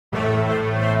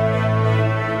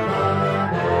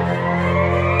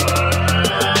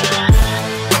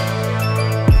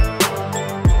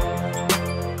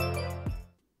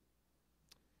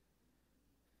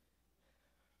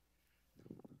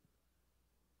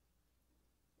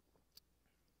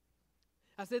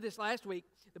I said this last week.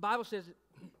 The Bible says,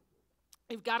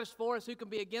 if God is for us, who can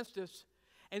be against us?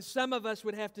 And some of us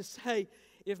would have to say,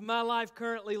 if my life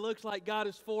currently looks like God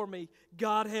is for me,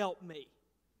 God help me.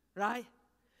 Right?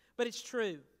 But it's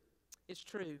true. It's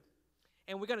true.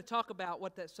 And we're going to talk about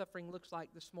what that suffering looks like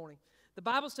this morning. The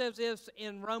Bible says this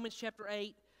in Romans chapter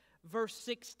 8, verse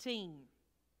 16.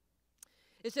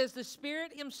 It says, the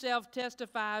Spirit Himself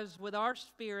testifies with our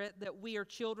spirit that we are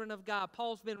children of God.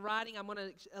 Paul's been writing. I'm going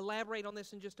to elaborate on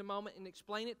this in just a moment and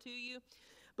explain it to you.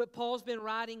 But Paul's been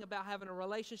writing about having a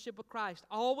relationship with Christ.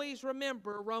 Always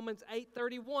remember, Romans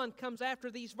 8:31 comes after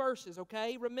these verses,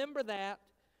 okay? Remember that.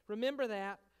 Remember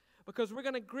that. Because we're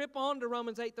going to grip on to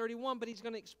Romans 8:31, but he's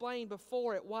going to explain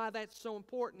before it why that's so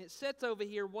important. It sits over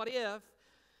here, what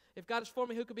if God is for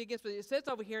me, who could be against me? It sits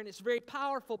over here, and it's very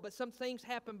powerful, but some things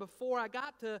happen before I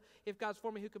got to, if God's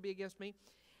for me, who could be against me?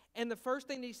 And the first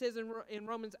thing that he says in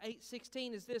Romans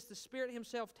 8:16 is this: the Spirit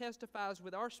Himself testifies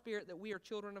with our spirit that we are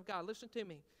children of God. Listen to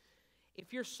me.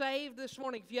 If you're saved this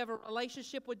morning, if you have a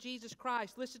relationship with Jesus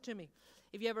Christ, listen to me.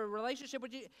 If you have a relationship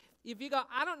with Jesus, if you go,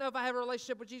 I don't know if I have a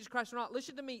relationship with Jesus Christ or not,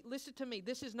 listen to me. Listen to me.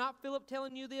 This is not Philip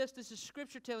telling you this. This is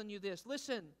Scripture telling you this.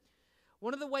 Listen.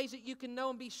 One of the ways that you can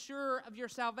know and be sure of your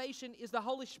salvation is the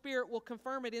Holy Spirit will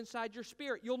confirm it inside your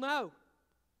spirit. You'll know.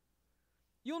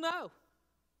 You'll know.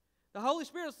 The Holy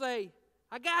Spirit will say,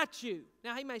 I got you.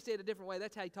 Now, He may say it a different way.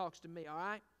 That's how He talks to me, all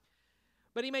right?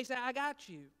 But He may say, I got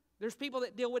you. There's people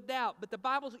that deal with doubt. But the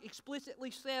Bible explicitly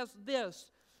says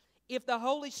this: if the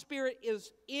Holy Spirit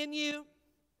is in you,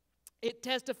 it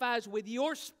testifies with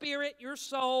your spirit, your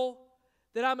soul,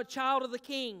 that I'm a child of the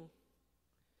King.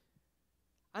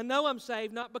 I know I'm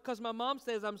saved, not because my mom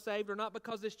says I'm saved, or not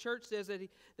because this church says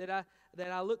that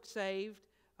I look saved.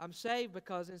 I'm saved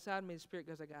because inside me the Spirit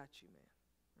goes, I got you, man.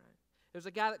 Right? There's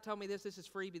a guy that told me this. This is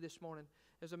freebie this morning.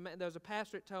 There was a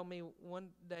pastor that told me one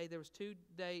day there was 2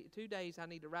 days I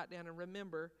need to write down and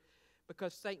remember,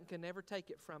 because Satan can never take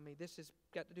it from me. This has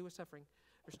got to do with suffering.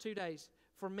 There's 2 days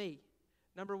for me.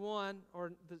 Number one,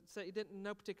 it didn't in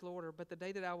no particular order, but the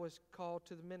day that I was called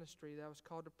to the ministry, that I was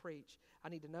called to preach, I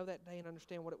need to know that day and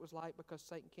understand what it was like, because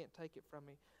Satan can't take it from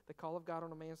me. The call of God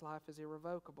on a man's life is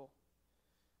irrevocable.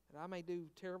 And I may do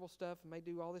terrible stuff, and may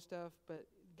do all this stuff, but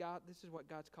God, this is what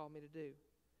God's called me to do.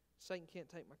 Satan can't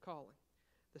take my calling.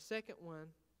 The second one,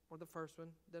 or the first one,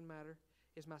 doesn't matter,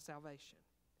 is my salvation.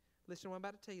 Listen to what I'm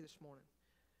about to tell you this morning.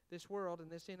 This world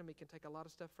and this enemy can take a lot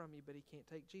of stuff from you, but he can't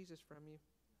take Jesus from you.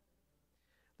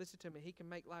 Listen to me. He can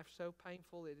make life so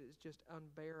painful it is just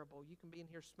unbearable. You can be in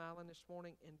here smiling this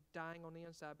morning and dying on the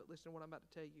inside, but listen to what I'm about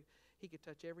to tell you. He could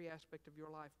touch every aspect of your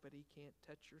life, but he can't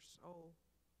touch your soul.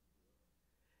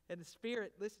 And the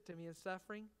Spirit, listen to me, in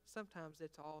suffering, sometimes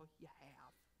that's all you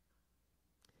have,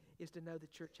 is to know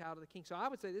that you're a child of the King. So I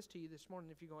would say this to you this morning,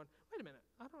 if you're going, wait a minute,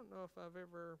 I don't know if I've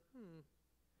ever,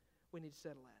 we need to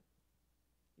settle that.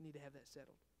 You need to have that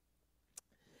settled.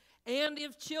 And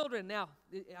if children, now,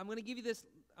 I'm going to give you this,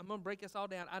 I'm going to break this all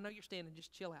down. I know you're standing,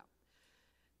 just chill out.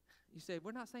 You say,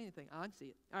 we're not saying anything. I can see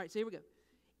it. All right, so here we go.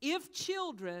 If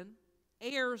children,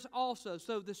 heirs also.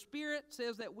 So the Spirit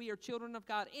says that we are children of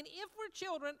God. And if we're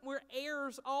children, we're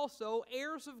heirs also,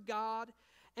 heirs of God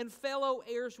and fellow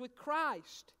heirs with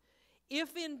Christ.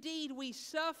 If indeed we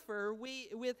suffer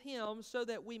with Him, so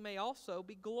that we may also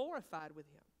be glorified with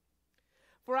Him.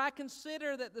 For I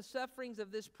consider that the sufferings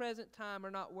of this present time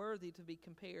are not worthy to be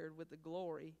compared with the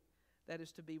glory that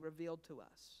is to be revealed to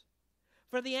us.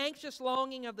 For the anxious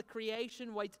longing of the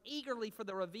creation waits eagerly for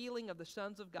the revealing of the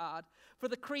sons of God. For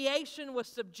the creation was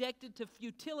subjected to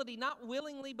futility, not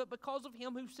willingly, but because of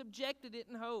Him who subjected it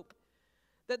in hope,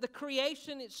 that the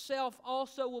creation itself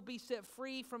also will be set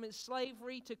free from its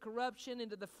slavery to corruption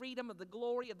into the freedom of the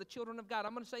glory of the children of God.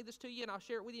 I'm going to say this to you, and I'll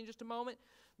share it with you in just a moment.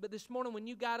 But this morning when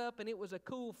you got up and it was a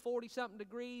cool 40-something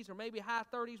degrees, or maybe high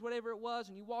 30s, whatever it was,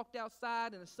 and you walked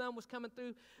outside and the sun was coming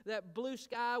through that blue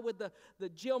sky with the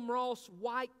Jim Ross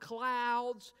white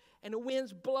clouds, and the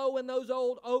wind's blowing those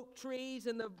old oak trees,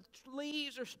 and the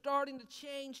leaves are starting to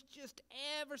change just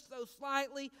ever so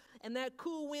slightly, and that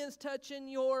cool wind's touching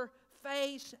your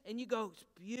face, and you go, it's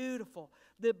beautiful.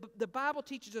 The Bible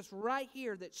teaches us right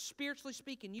here that spiritually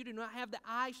speaking, you do not have the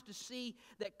eyes to see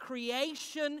that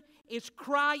creation is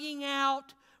crying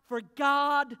out for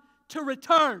God to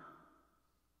return.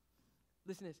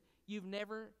 Listen to this. You've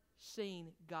never seen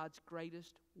God's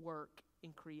greatest work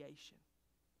in creation.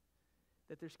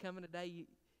 That there's coming a day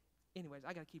anyways,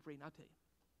 I got to keep reading, I'll tell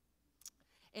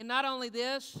you. And not only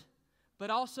this,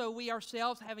 but also we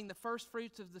ourselves, having the first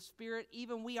fruits of the Spirit,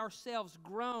 even we ourselves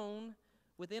grown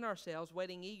within ourselves,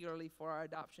 waiting eagerly for our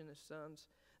adoption as sons,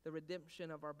 the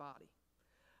redemption of our body.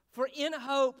 For in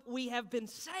hope we have been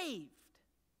saved.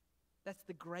 That's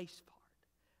the grace part.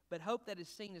 But hope that is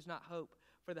seen is not hope.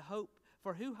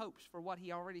 For who hopes for what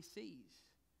he already sees?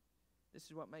 This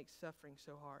is what makes suffering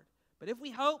so hard. But if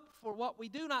we hope for what we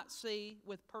do not see,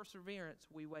 with perseverance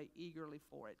we wait eagerly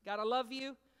for it. God, I love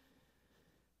you.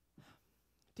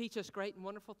 Teach us great and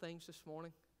wonderful things this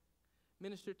morning.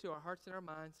 Minister to our hearts and our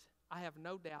minds. I have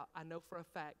no doubt, I know for a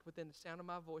fact, within the sound of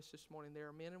my voice this morning, there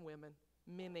are men and women,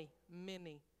 many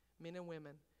men and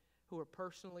women, who are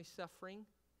personally suffering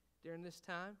during this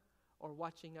time or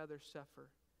watching others suffer.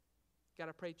 God,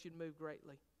 I pray that you'd move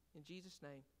greatly. In Jesus'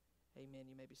 name, amen.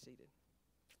 You may be seated.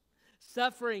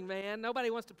 Suffering, man. Nobody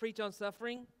wants to preach on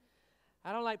suffering.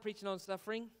 I don't like preaching on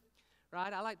suffering,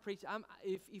 right? I like preaching.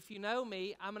 If you know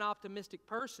me, I'm an optimistic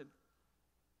person.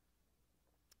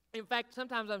 In fact,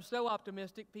 sometimes I'm so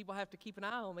optimistic, people have to keep an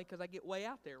eye on me because I get way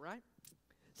out there, right?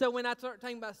 So when I start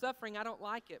talking about suffering, I don't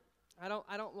like it. I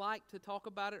don't like to talk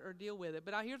about it or deal with it.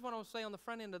 But here's what I'll say on the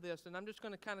front end of this, and I'm just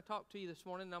going to kind of talk to you this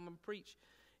morning, and I'm going to preach,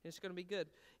 and it's going to be good,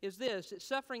 is this: that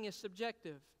suffering is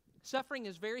subjective. Suffering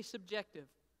is very subjective.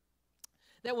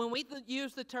 That when we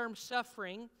use the term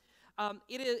suffering,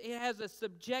 it has a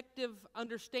subjective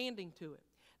understanding to it.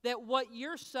 That what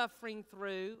you're suffering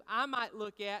through, I might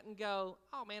look at and go,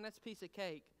 oh man, that's a piece of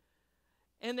cake.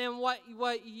 And then what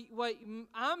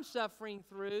I'm suffering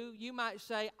through, you might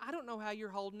say, I don't know how you're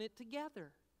holding it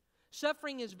together.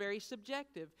 Suffering is very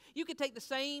subjective. You could take the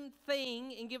same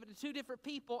thing and give it to two different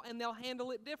people, and they'll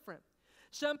handle it different.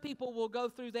 Some people will go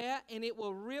through that, and it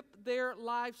will rip their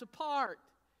lives apart.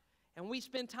 And we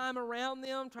spend time around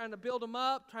them, trying to build them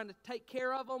up, trying to take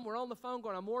care of them. We're on the phone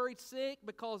going, I'm worried sick,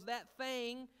 because that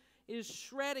thing is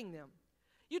shredding them.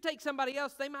 You take somebody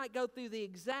else, they might go through the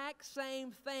exact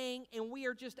same thing, and we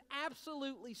are just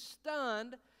absolutely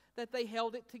stunned that they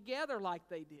held it together like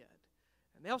they did.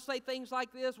 And they'll say things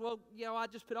like this, well, I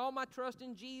just put all my trust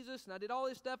in Jesus, and I did all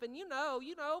this stuff, and you know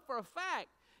for a fact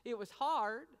it was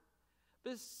hard.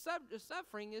 But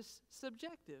suffering is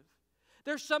subjective.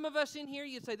 There's some of us in here,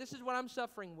 you'd say, this is what I'm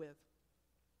suffering with.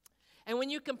 And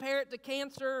when you compare it to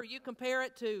cancer, or you compare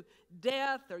it to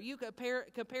death, or you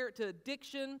compare it to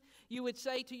addiction, you would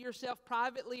say to yourself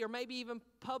privately, or maybe even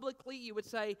publicly, you would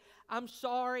say, I'm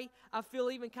sorry. I feel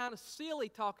even kind of silly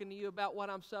talking to you about what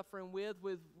I'm suffering with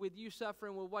you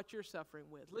suffering with what you're suffering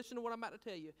with. Listen to what I'm about to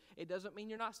tell you. It doesn't mean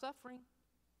you're not suffering.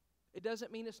 It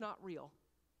doesn't mean it's not real.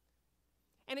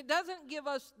 And it doesn't give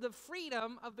us the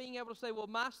freedom of being able to say, well,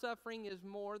 my suffering is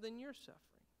more than your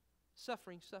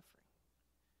suffering. Suffering.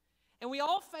 And we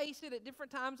all face it at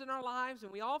different times in our lives,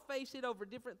 and we all face it over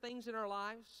different things in our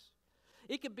lives.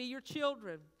 It could be your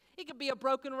children. It could be a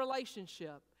broken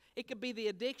relationship. It could be the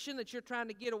addiction that you're trying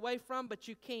to get away from, but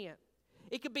you can't.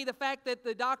 It could be the fact that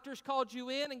the doctors called you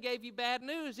in and gave you bad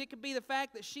news. It could be the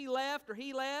fact that she left or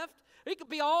he left. It could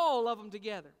be all of them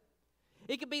together.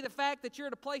 It could be the fact that you're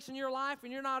at a place in your life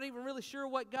and you're not even really sure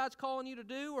what God's calling you to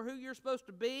do or who you're supposed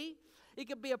to be. It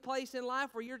could be a place in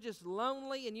life where you're just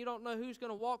lonely and you don't know who's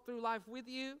going to walk through life with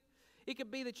you. It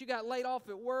could be that you got laid off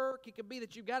at work. It could be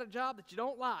that you've got a job that you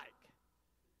don't like.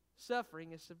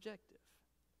 Suffering is subjective.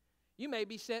 You may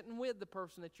be sitting with the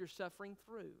person that you're suffering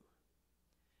through.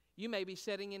 You may be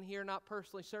sitting in here not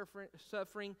personally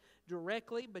suffering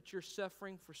directly, but you're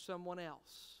suffering for someone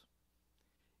else.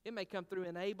 It may come through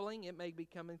enabling. It may be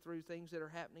coming through things that are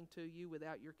happening to you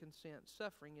without your consent.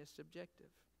 Suffering is subjective.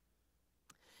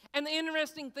 And the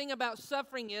interesting thing about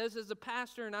suffering is, as a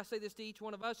pastor, and I say this to each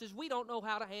one of us, is we don't know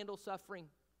how to handle suffering.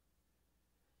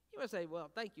 You might say,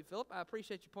 well, thank you, Philip. I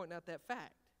appreciate you pointing out that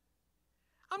fact.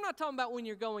 I'm not talking about when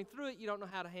you're going through it, you don't know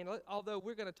how to handle it, although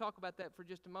we're going to talk about that for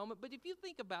just a moment. But if you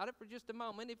think about it for just a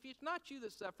moment, if it's not you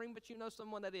that's suffering, but you know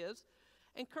someone that is,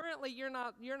 and currently you're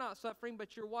not suffering,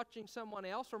 but you're watching someone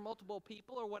else or multiple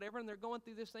people or whatever, and they're going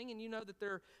through this thing, and you know that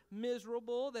they're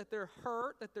miserable, that they're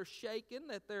hurt, that they're shaken,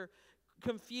 that they're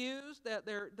confused, that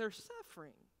they're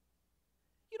suffering.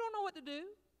 You don't know what to do.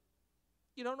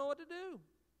 You don't know what to do.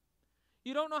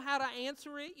 You don't know how to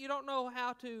answer it. You don't know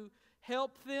how to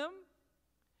help them.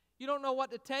 You don't know what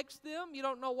to text them. You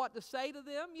don't know what to say to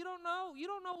them. You don't know. You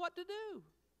don't know what to do.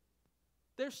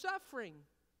 They're suffering.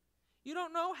 You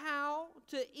don't know how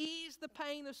to ease the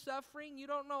pain of suffering. You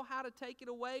don't know how to take it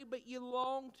away, but you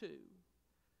long to.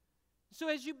 So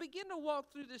as you begin to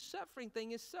walk through this suffering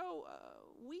thing, it's so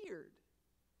weird.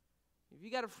 If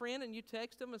you got a friend and you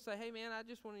text them and say, hey man, I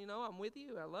just want you to know I'm with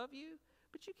you, I love you,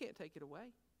 but you can't take it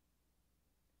away.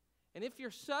 And if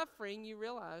you're suffering, you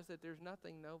realize that there's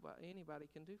nothing anybody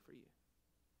can do for you.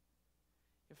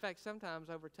 In fact, sometimes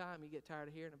over time you get tired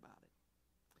of hearing about it.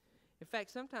 In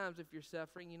fact, sometimes if you're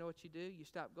suffering, you know what you do? You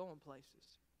stop going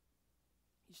places.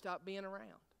 You stop being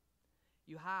around.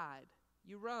 You hide.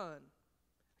 You run.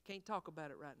 I can't talk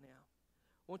about it right now.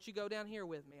 Won't you go down here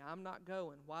with me? I'm not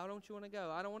going. Why don't you want to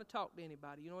go? I don't want to talk to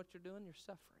anybody. You know what you're doing? You're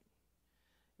suffering.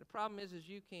 The problem is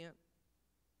you can't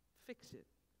fix it.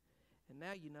 And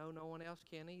now you know no one else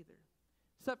can either.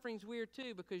 Suffering's weird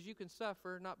too, because you can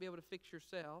suffer, not be able to fix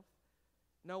yourself.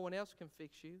 No one else can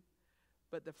fix you.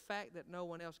 But the fact that no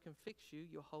one else can fix you,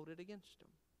 you'll hold it against them.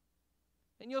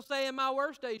 And you'll say, in my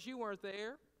worst days, you weren't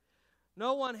there.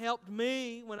 No one helped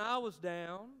me when I was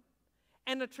down.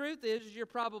 And the truth is you're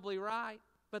probably right.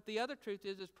 But the other truth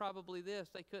is probably this.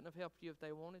 They couldn't have helped you if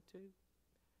they wanted to,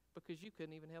 because you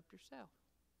couldn't even help yourself.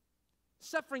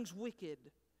 Suffering's wicked.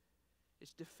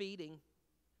 It's defeating.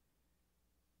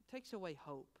 It takes away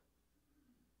hope.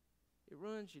 It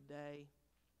ruins your day.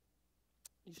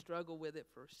 You struggle with it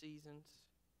for seasons.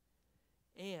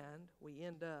 And we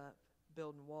end up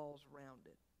building walls around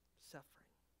it. Suffering.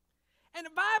 And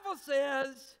the Bible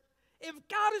says, if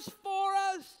God is for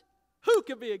us, who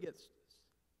can be against us?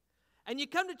 And you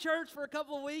come to church for a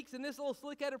couple of weeks, and this little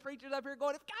slick-headed preacher's up here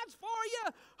going, if God's for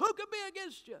you, who can be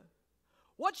against you?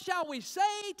 What shall we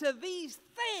say to these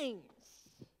things?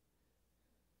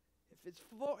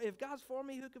 If God's for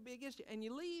me, who can be against you? And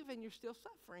you leave, and you're still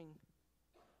suffering.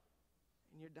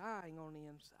 And you're dying on the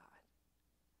inside.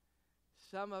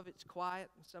 Some of it's quiet,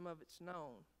 and some of it's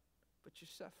known. But you're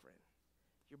suffering.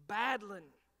 You're battling.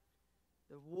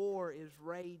 The war is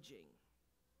raging.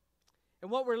 And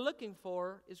what we're looking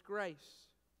for is grace.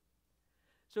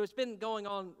 So it's been going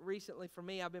on recently for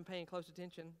me. I've been paying close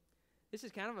attention. This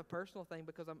is kind of a personal thing,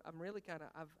 because I'm really kind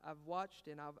of, I've watched,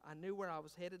 and I knew where I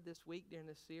was headed this week during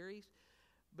this series.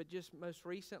 But just most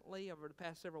recently, over the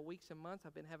past several weeks and months,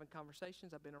 I've been having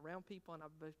conversations. I've been around people, and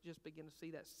I've just begun to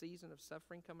see that season of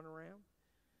suffering coming around.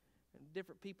 And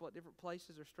different people at different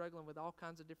places are struggling with all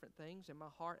kinds of different things. And my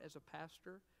heart as a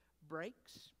pastor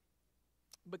breaks,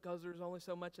 because there's only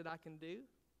so much that I can do.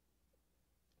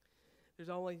 There's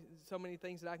only so many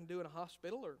things that I can do in a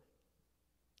hospital or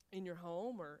in your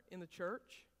home or in the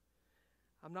church.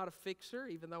 I'm not a fixer,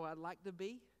 even though I'd like to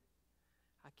be.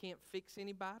 I can't fix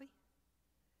anybody.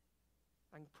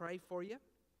 I can pray for you,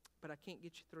 but I can't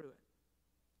get you through it.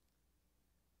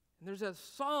 And there's a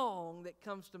song that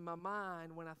comes to my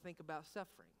mind when I think about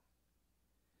suffering.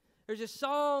 There's a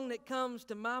song that comes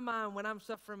to my mind when I'm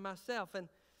suffering myself. And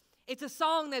it's a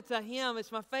song that's a hymn.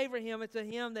 It's my favorite hymn. It's a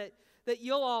hymn that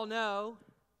you'll all know.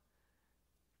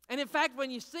 And in fact,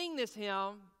 when you sing this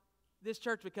hymn, this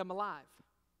church will come alive.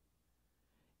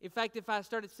 In fact, if I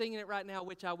started singing it right now,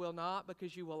 which I will not,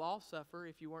 because you will all suffer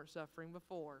if you weren't suffering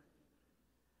before.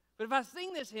 But if I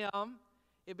sing this hymn,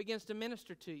 it begins to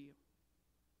minister to you.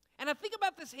 And I think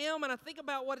about this hymn, and I think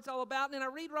about what it's all about, and then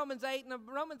I read Romans 8, and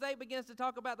Romans 8 begins to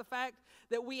talk about the fact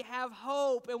that we have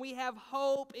hope, and we have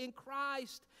hope in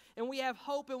Christ, and we have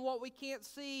hope in what we can't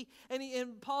see.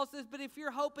 And Paul says, but if you're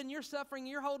hoping, you're suffering,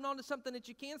 you're holding on to something that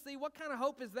you can't see, what kind of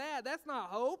hope is that? That's not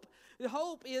hope. The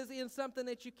hope is in something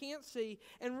that you can't see.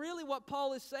 And really what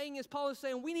Paul is saying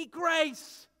we need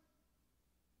grace.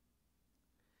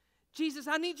 Jesus,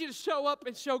 I need you to show up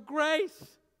and show grace.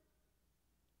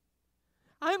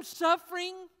 I'm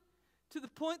suffering to the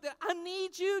point that I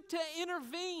need you to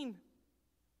intervene.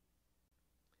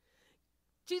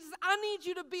 Jesus, I need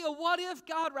you to be a what-if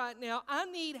God right now. I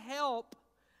need help.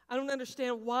 I don't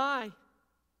understand why.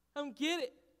 I don't get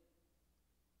it.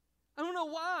 I don't know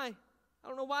why. I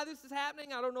don't know why this is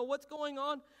happening. I don't know what's going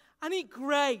on. I need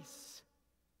grace.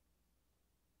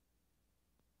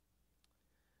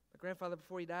 My grandfather,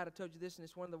 before he died, I told you this, and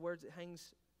it's one of the words that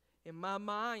hangs in my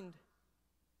mind.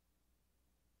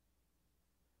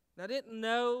 And I didn't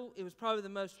know it was probably the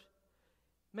most,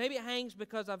 maybe it hangs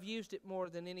because I've used it more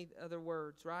than any other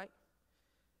words, right?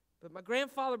 But my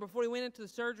grandfather, before he went into the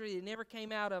surgery, he never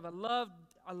came out of. I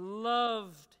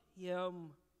loved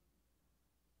him.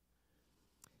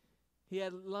 He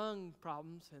had lung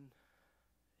problems, and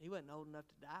he wasn't old enough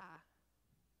to die.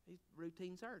 He's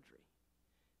routine surgery.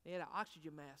 He had an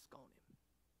oxygen mask on him.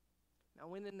 And I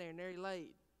went in there, and there he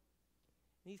laid.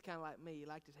 And he's kind of like me. He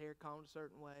liked his hair combed a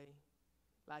certain way.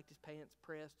 Liked his pants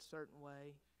pressed a certain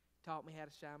way. Taught me how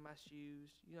to shine my shoes.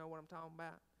 You know what I'm talking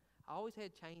about? I always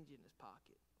had change in his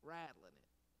pocket, rattling it.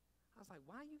 I was like,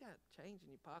 why you got change in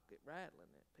your pocket rattling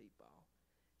it, people?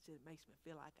 He said, it makes me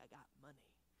feel like I got money.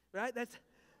 Right? That's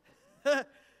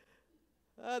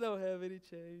I don't have any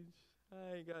change.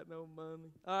 I ain't got no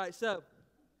money. All right, so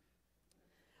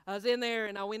I was in there,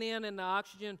 and I went in, and the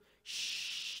oxygen,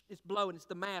 it's blowing. It's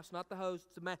the mask, not the hose.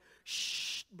 It's the mask,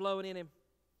 blowing in him.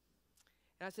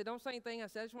 And I said, don't say anything. I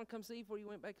said, I just want to come see you before you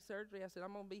went back to surgery. I said,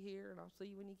 I'm going to be here, and I'll see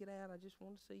you when you get out. I just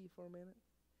want to see you for a minute.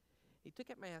 He took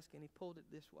that mask, and he pulled it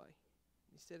this way.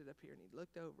 He set it up here, and he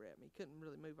looked over at me. He couldn't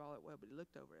really move all that well, but he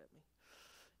looked over at me.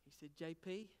 He said,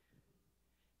 JP,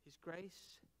 His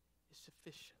grace is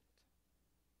sufficient.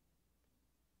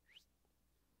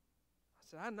 I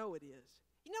said, I know it is.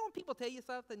 You know when people tell you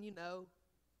something, you know,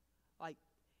 like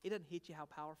it doesn't hit you how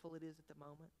powerful it is at the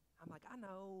moment? I'm like, I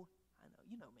know.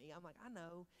 You know me. I'm like, I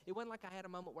know. It wasn't like I had a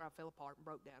moment where I fell apart and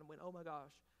broke down and went, oh my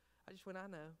gosh. I just went, I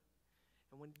know.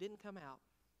 And when it didn't come out,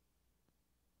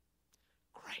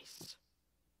 grace.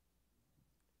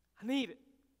 I need it.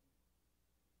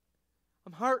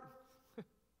 I'm hurting. And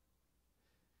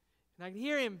I can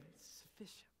hear him, it's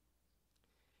sufficient.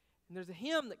 And there's a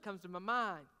hymn that comes to my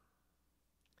mind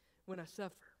when I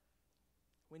suffer,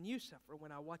 when you suffer,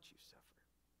 when I watch you suffer.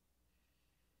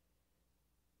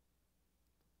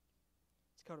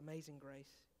 It's called Amazing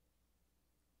Grace.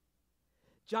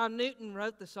 John Newton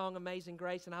wrote the song Amazing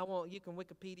Grace, and you can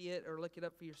Wikipedia it or look it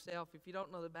up for yourself. If you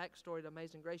don't know the backstory to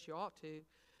Amazing Grace, you ought to,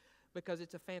 because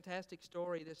it's a fantastic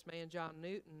story. This man, John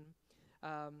Newton,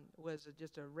 was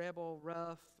just a rebel,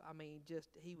 rough.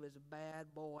 He was a bad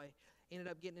boy. Ended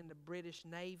up getting in the British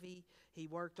Navy. He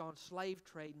worked on slave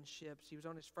trading ships. He was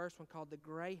on his first one called the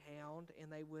Greyhound,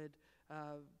 and they would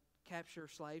capture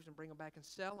slaves and bring them back and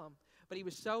sell them. But he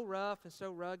was so rough and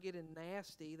so rugged and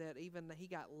nasty that even he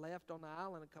got left on the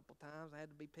island a couple times. Had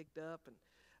to be picked up,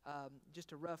 and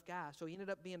just a rough guy. So he ended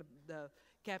up being the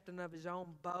captain of his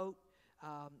own boat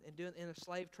and doing in a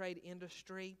slave trade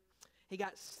industry. He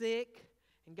got sick,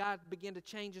 and God began to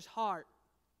change his heart.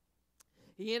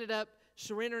 He ended up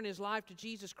surrendering his life to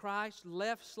Jesus Christ,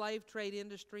 left slave trade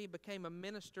industry, became a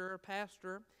minister, a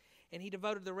pastor, and he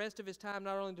devoted the rest of his time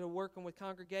not only to working with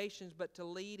congregations, but to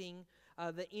leading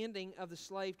the ending of the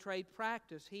slave trade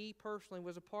practice. He personally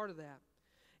was a part of that.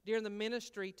 During the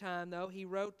ministry time, though, he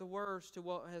wrote the words to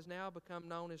what has now become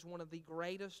known as one of the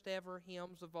greatest ever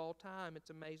hymns of all time.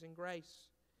 It's Amazing Grace.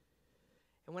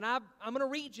 And when I'm going to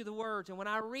read you the words, and when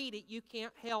I read it, you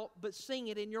can't help but sing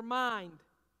it in your mind.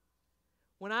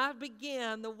 When I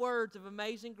begin the words of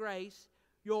Amazing Grace,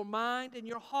 your mind and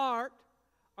your heart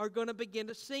are going to begin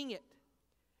to sing it.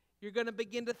 You're going to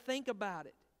begin to think about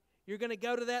it. You're going to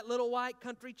go to that little white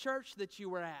country church that you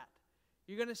were at.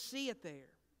 You're going to see it there.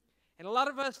 And a lot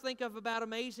of us think about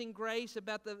Amazing Grace,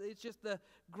 it's just the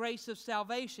grace of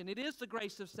salvation. It is the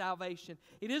grace of salvation.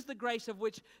 It is the grace of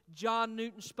which John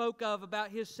Newton spoke of about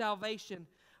his salvation.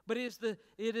 But it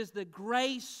is the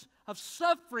grace of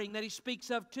suffering that he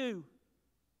speaks of too.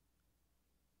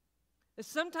 And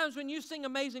sometimes when you sing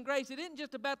Amazing Grace, it isn't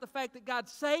just about the fact that God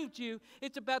saved you.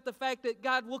 It's about the fact that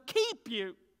God will keep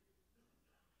you.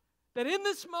 That in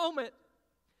this moment,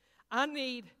 I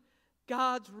need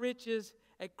God's riches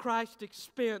at Christ's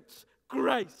expense,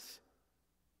 grace.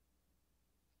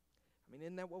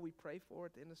 Isn't that what we pray for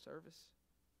at the end of service?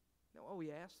 Isn't that what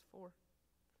we ask for?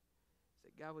 Is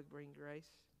that God would bring grace?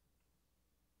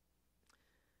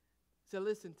 So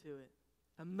listen to it.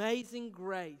 Amazing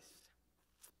grace.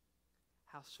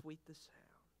 How sweet the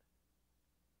sound.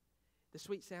 The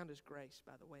sweet sound is grace,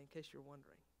 by the way, in case you're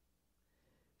wondering.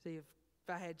 See, if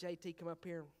I had JT come up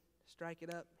here and strike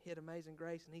it up, hit Amazing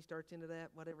Grace, and he starts into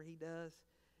that, whatever he does,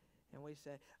 and we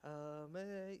say,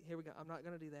 here we go. I'm not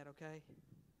going to do that, okay?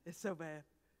 It's so bad.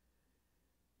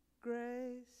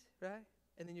 Grace, right?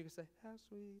 And then you can say, how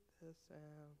sweet the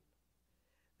sound.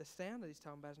 The sound that he's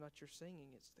talking about is not your singing,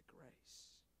 it's the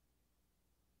grace.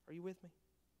 Are you with me?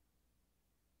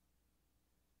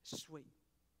 Sweet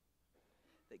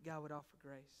that God would offer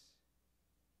grace.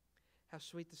 How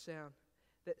sweet the sound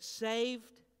that saved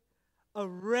a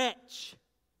wretch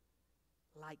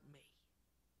like me.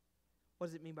 What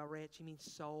does it mean by wretch? He means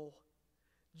soul.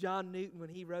 John Newton, when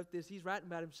he wrote this, he's writing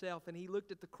about himself, and he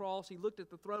looked at the cross, he looked at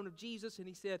the throne of Jesus, and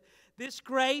he said, this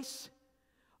grace,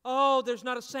 there's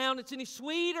not a sound that's any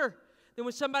sweeter than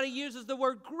when somebody uses the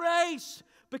word grace,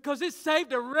 because it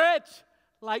saved a wretch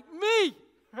like me.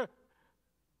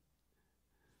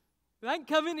 And I can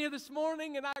come in here this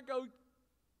morning and I go,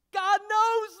 God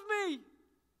knows me.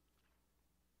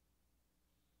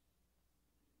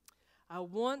 I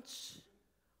once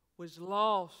was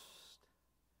lost,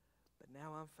 but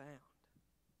now I'm found.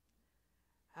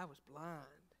 I was blind,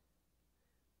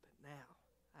 but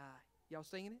now y'all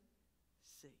singing it?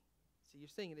 See, you're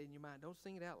singing it in your mind. Don't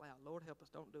sing it out loud. Lord help us,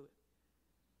 don't do it.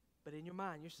 But in your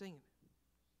mind, you're singing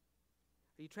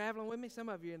it. Are you traveling with me? Some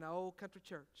of you are in the old country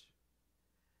church.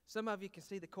 Some of you can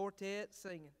see the quartet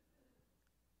singing.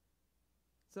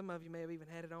 Some of you may have even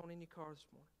had it on in your car this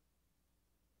morning.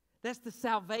 That's the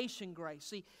salvation grace.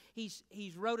 See,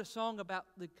 he's wrote a song about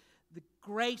the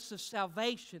grace of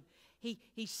salvation.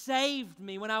 He saved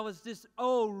me when I was this,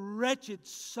 wretched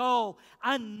soul.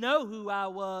 I know who I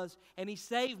was, and He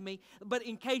saved me. But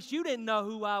in case you didn't know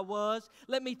who I was,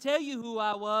 let me tell you who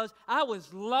I was. I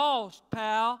was lost,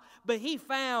 pal, but He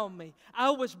found me.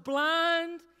 I was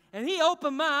blind, and He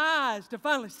opened my eyes to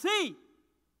finally see.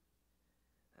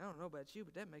 I don't know about you,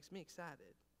 but that makes me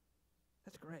excited.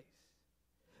 That's grace.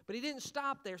 But He didn't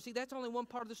stop there. See, that's only one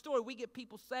part of the story. We get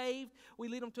people saved. We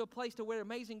lead them to a place to where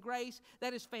amazing grace.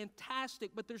 That is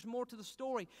fantastic, but there's more to the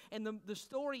story. And the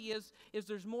story is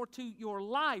there's more to your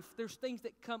life. There's things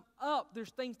that come up.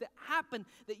 There's things that happen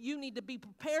that you need to be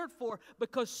prepared for,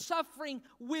 because suffering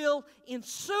will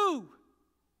ensue.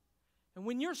 And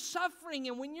when you're suffering,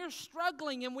 and when you're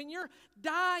struggling, and when you're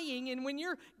dying, and when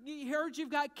you heard you've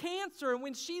got cancer, and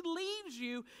when she leaves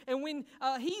you, and when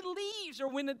he leaves, or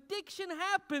when addiction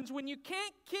happens, when you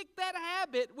can't kick that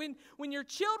habit, when your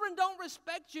children don't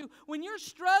respect you, when you're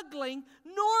struggling,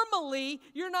 normally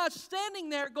you're not standing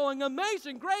there going,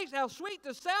 amazing grace, how sweet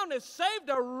the sound has saved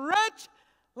a wretch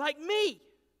like me.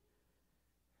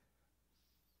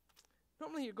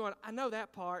 Normally you're going, I know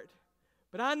that part.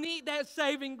 But I need that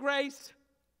saving grace.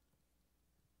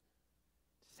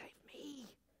 Save me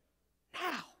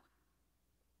now.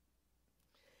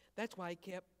 That's why he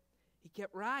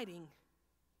kept writing.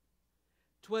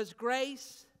 'Twas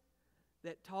grace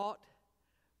that taught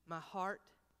my heart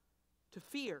to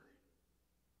fear.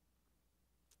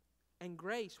 And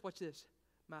grace, watch this,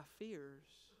 my fears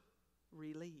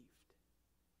relieved.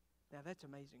 Now that's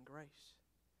amazing grace.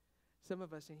 Some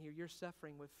of us in here, you're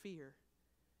suffering with fear.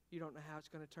 You don't know how it's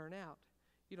going to turn out.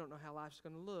 You don't know how life's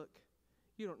going to look.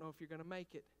 You don't know if you're going to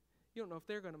make it. You don't know if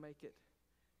they're going to make it.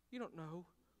 You don't know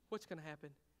what's going to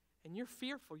happen. And you're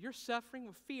fearful. You're suffering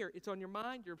with fear. It's on your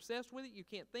mind. You're obsessed with it. You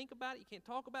can't think about it. You can't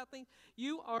talk about things.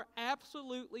 You are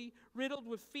absolutely riddled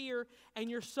with fear,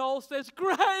 and your soul says,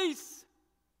 grace!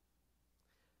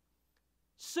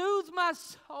 Soothe my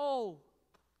soul.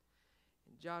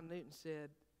 And John Newton said,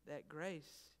 that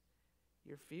grace,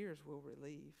 your fears will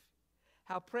relieve.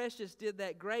 How precious did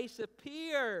that grace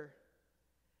appear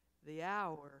the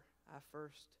hour I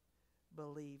first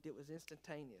believed. It was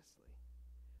instantaneously.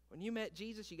 When you met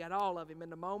Jesus, you got all of Him in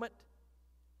the moment.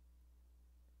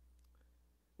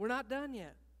 We're not done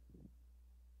yet.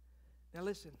 Now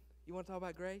listen, you want to talk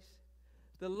about grace?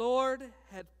 The Lord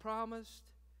had promised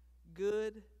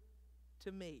good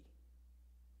to me.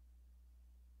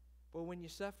 But when you're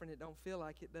suffering, it don't feel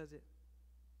like it, does it?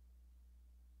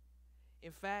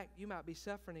 In fact, you might be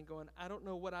suffering and going, I don't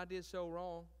know what I did so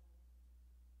wrong.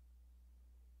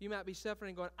 You might be suffering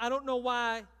and going, I don't know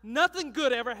why nothing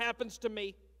good ever happens to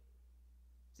me.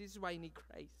 See, this is why you need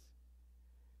grace.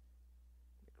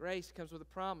 Grace comes with a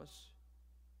promise.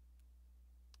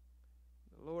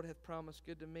 The Lord hath promised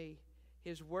good to me.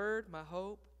 His word, my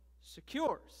hope,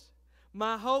 secures.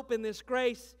 My hope in this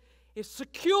grace is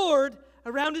secured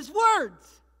around His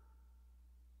words.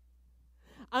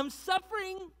 I'm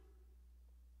suffering,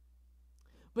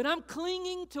 but I'm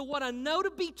clinging to what I know to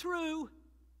be true.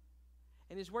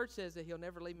 And His word says that He'll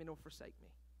never leave me nor forsake me.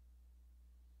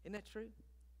 Isn't that true?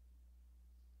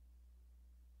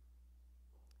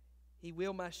 He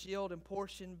will my shield and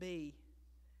portion be.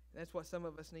 That's what some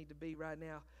of us need to be right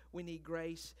now. We need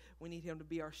grace. We need Him to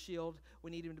be our shield. We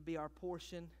need Him to be our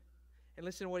portion. And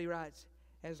listen to what he writes.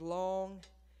 As long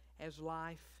as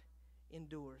life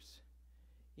endures.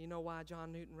 You know why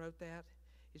John Newton wrote that?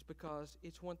 Is because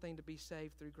it's one thing to be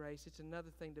saved through grace. It's another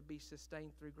thing to be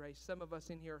sustained through grace. Some of us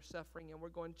in here are suffering and we're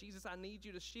going, Jesus, I need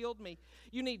you to shield me.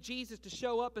 You need Jesus to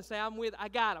show up and say, I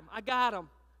got him.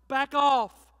 Back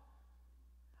off.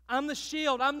 I'm the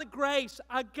shield. I'm the grace.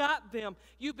 I got them.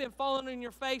 You've been falling on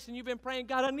your face and you've been praying,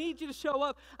 God, I need you to show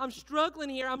up. I'm struggling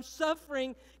here. I'm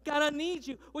suffering. God, I need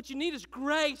you. What you need is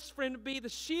grace for Him to be the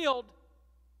shield.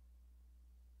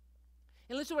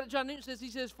 And listen to what John Newton says. He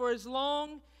says, for as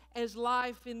long as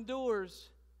life endures.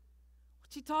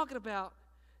 What's he talking about?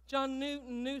 John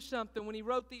Newton knew something when he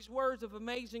wrote these words of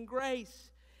amazing grace.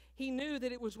 He knew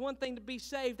that it was one thing to be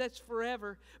saved, that's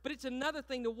forever. But it's another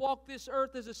thing to walk this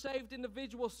earth as a saved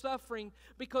individual suffering,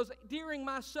 because during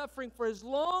my suffering, for as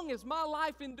long as my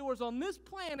life endures on this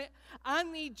planet, I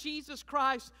need Jesus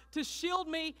Christ to shield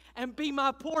me and be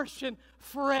my portion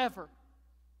forever.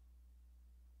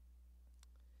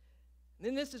 And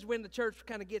then this is when the church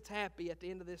kind of gets happy at the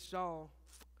end of this song,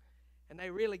 and they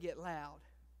really get loud.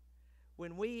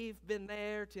 When we've been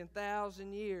there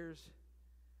 10,000 years,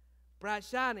 bright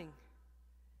shining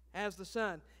as the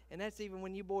sun. And that's even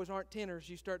when you boys aren't tenors,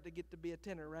 you start to get to be a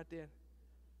tenor right then.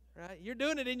 Right? You're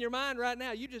doing it in your mind right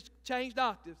now. You just changed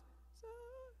octaves.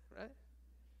 Right?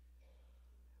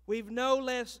 We've no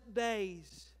less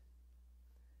days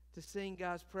to sing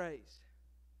God's praise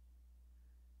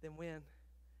than when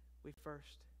we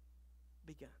first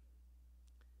begun.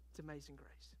 It's amazing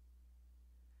grace.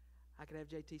 I could have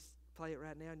JT play it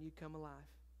right now and you'd come alive.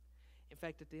 In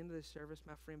fact, at the end of this service,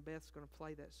 my friend Beth's going to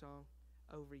play that song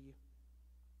over you.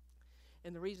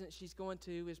 And the reason that she's going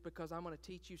to is because I'm going to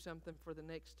teach you something for the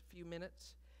next few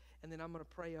minutes, and then I'm going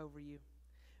to pray over you.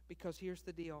 Because here's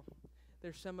the deal.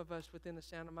 There's some of us within the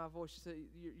sound of my voice.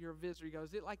 You're a visitor. You go,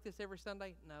 is it like this every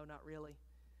Sunday? No, not really.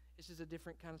 This is a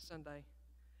different kind of Sunday.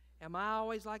 Am I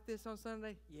always like this on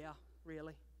Sunday? Yeah,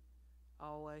 really.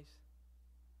 Always.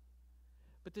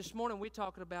 But this morning we're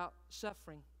talking about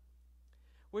suffering.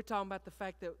 We're talking about the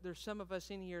fact that there's some of us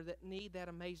in here that need that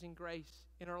amazing grace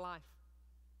in our life.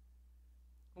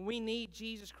 We need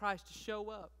Jesus Christ to show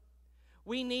up.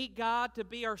 We need God to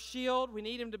be our shield. We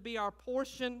need Him to be our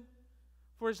portion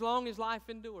for as long as life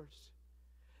endures.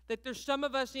 That there's some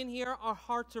of us in here, our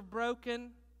hearts are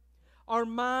broken. Our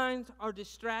minds are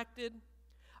distracted.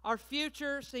 Our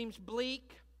future seems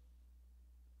bleak.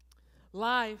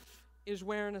 Life is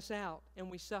wearing us out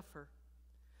and we suffer.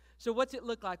 So what's it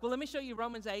look like? Well, let me show you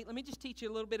Romans 8. Let me just teach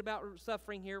you a little bit about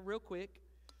suffering here real quick.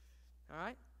 All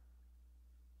right?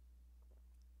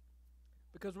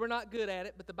 Because we're not good at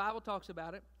it, but the Bible talks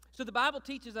about it. So the Bible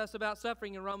teaches us about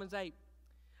suffering in Romans 8.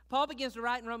 Paul begins to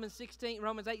write in Romans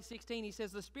 8:16. He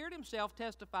says, the Spirit Himself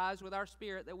testifies with our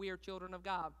spirit that we are children of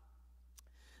God.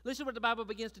 Listen to what the Bible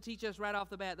begins to teach us right off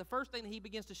the bat. The first thing that He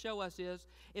begins to show us is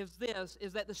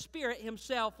that the Spirit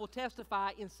Himself will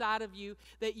testify inside of you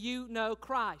that you know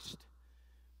Christ.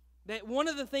 That one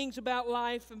of the things about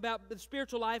life, about the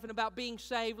spiritual life, and about being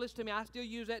saved, listen to me, I still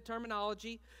use that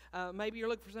terminology. Maybe you're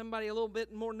looking for somebody a little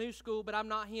bit more new school, but I'm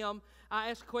not him. I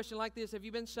ask a question like this: have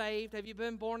you been saved? Have you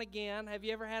been born again? Have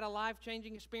you ever had a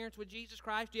life-changing experience with Jesus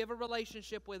Christ? Do you have a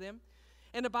relationship with Him?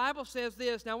 And the Bible says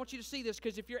this. Now I want you to see this,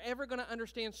 because if you're ever going to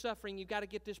understand suffering, you've got to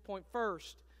get this point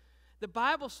first. The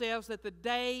Bible says that the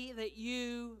day that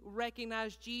you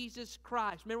recognize Jesus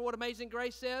Christ, remember what Amazing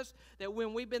Grace says? That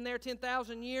when we've been there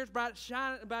 10,000 years, bright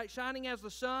shining as the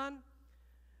sun,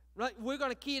 right, we're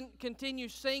going to continue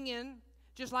singing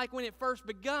just like when it first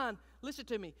begun. Listen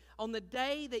to me. On the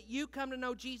day that you come to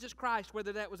know Jesus Christ,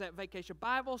 whether that was at Vacation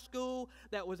Bible School,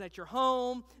 that was at your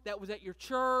home, that was at your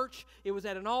church, it was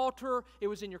at an altar, it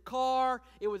was in your car,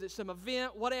 it was at some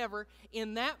event, whatever,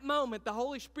 in that moment, the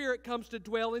Holy Spirit comes to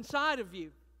dwell inside of you.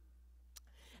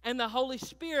 And the Holy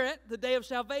Spirit, the day of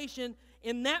salvation,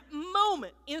 in that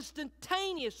moment,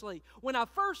 instantaneously, when I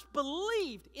first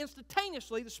believed,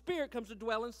 instantaneously, the Spirit comes to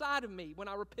dwell inside of me when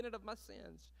I repented of my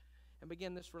sins and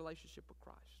began this relationship with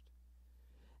Christ.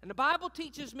 And the Bible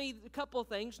teaches me a couple of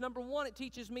things. Number one, it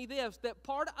teaches me this, that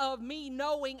part of me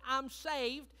knowing I'm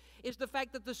saved is the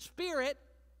fact that the Spirit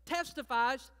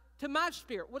testifies to my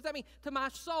spirit. What does that mean? To my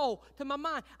soul, to my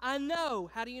mind. I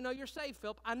know. How do you know you're saved,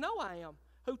 Philip? I know I am.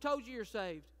 Who told you you're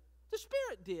saved? The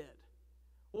Spirit did.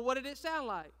 Well, what did it sound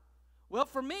like? Well,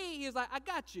 for me, He's like, I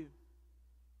got you.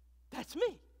 That's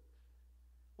me.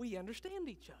 We understand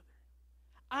each other.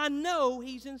 I know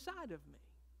He's inside of me.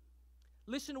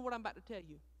 Listen to what I'm about to tell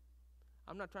you.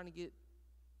 I'm not trying to get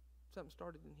something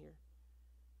started in here.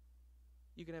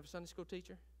 You can have a Sunday school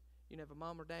teacher. You can have a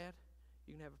mom or dad.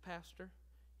 You can have a pastor.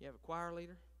 You have a choir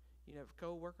leader. You can have a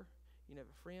co-worker. You can have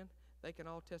a friend. They can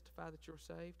all testify that you're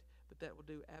saved, but that will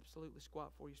do absolutely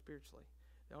squat for you spiritually.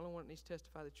 The only one that needs to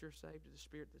testify that you're saved is the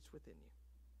Spirit that's within you.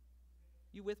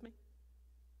 You with me?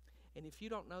 And if you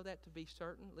don't know that to be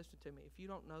certain, listen to me. If you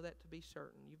don't know that to be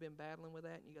certain, you've been battling with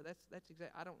that, and you go, that's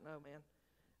exactly, I don't know, man.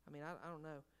 I don't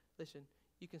know. Listen,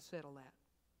 you can settle that.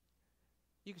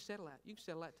 You can settle that. You can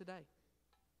settle that today.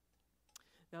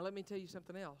 Now, let me tell you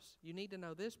something else. You need to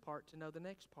know this part to know the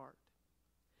next part.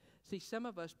 See, some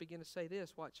of us begin to say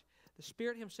this. Watch. The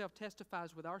Spirit Himself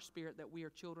testifies with our spirit that we are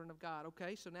children of God.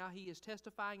 Okay, so now He is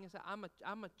testifying and saying,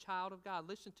 I'm a child of God.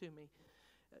 Listen to me.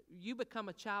 You become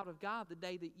a child of God the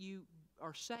day that you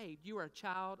are saved. You are a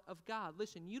child of God.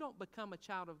 Listen, you don't become a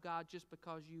child of God just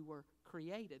because you were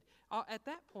created. At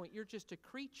that point, you're just a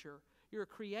creature. You're a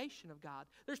creation of God.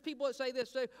 There's people that say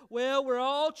this, well, we're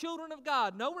all children of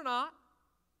God. No, we're not.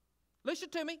 Listen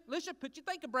to me. Listen, put your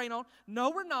thinking brain on. No,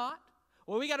 we're not.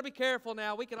 Well, we got to be careful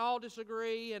now. We can all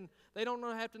disagree, and they don't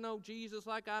have to know Jesus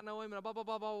like I know Him, and blah, blah,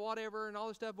 blah, blah, whatever, and all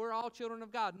this stuff. We're all children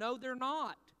of God. No, they're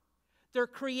not. They're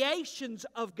creations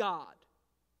of God.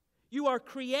 You are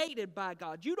created by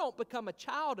God. You don't become a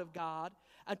child of God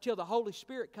until the Holy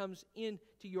Spirit comes into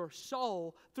your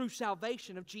soul through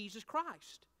salvation of Jesus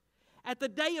Christ. At the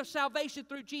day of salvation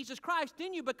through Jesus Christ,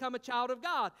 then you become a child of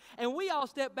God. And we all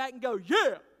step back and go,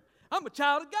 yeah, I'm a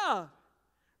child of God.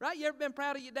 Right? You ever been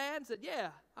proud of your dad and said, yeah,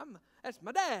 That's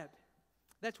my dad.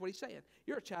 That's what he's saying.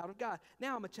 You're a child of God.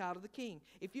 Now I'm a child of the King.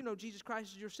 If you know Jesus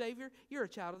Christ is your Savior, you're a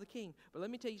child of the King. But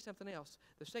let me tell you something else.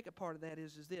 The second part of that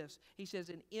is this. He says,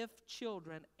 and if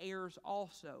children, heirs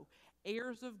also,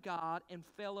 heirs of God and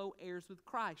fellow heirs with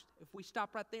Christ. If we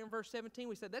stop right there in verse 17,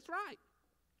 we said, that's right.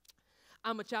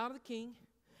 I'm a child of the King,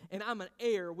 and I'm an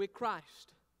heir with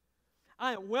Christ.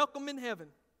 I am welcome in heaven.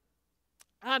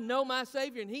 I know my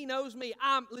Savior, and He knows me.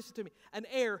 Listen to me, an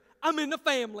heir. I'm in the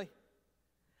family.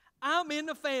 I'm in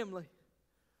the family.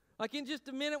 Like in just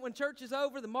a minute when church is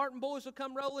over, the Martin boys will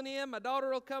come rolling in. My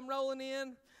daughter will come rolling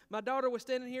in. My daughter was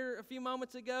standing here a few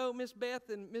moments ago, Miss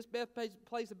Beth, and Miss Beth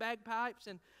plays the bagpipes.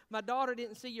 And my daughter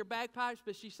didn't see your bagpipes,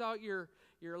 but she saw your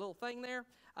little thing there,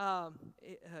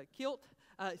 kilt.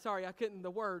 Sorry, I couldn't, the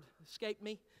word escaped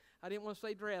me. I didn't want to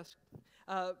say dress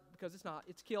because it's not,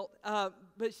 it's kilt.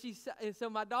 But and so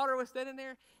my daughter was standing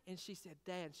there, and she said,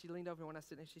 Dad, she leaned over when I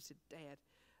said that, she said, Dad,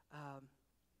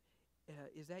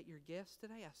 is that your guest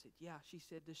today? I said, yeah. She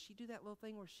said, does she do that little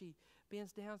thing where she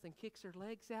bends down and kicks her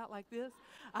legs out like this?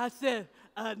 I said,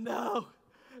 no,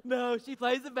 she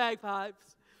plays the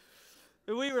bagpipes.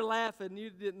 And we were laughing. You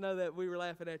didn't know that we were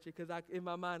laughing at you because in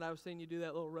my mind I was seeing you do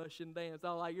that little Russian dance.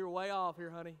 I was like, you're way off here,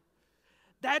 honey.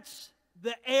 That's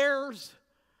the heirs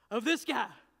of this guy.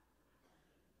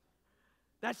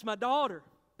 That's my daughter.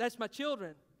 That's my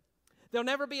children. There'll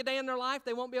never be a day in their life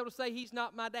they won't be able to say, he's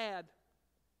not my dad.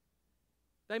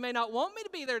 They may not want me to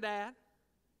be their dad,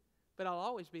 but I'll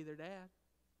always be their dad.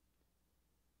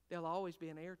 They'll always be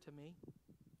an heir to me.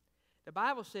 The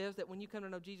Bible says that when you come to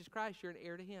know Jesus Christ, you're an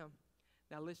heir to Him.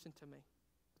 Now listen to me.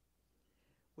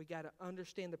 We got to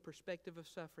understand the perspective of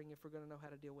suffering if we're going to know how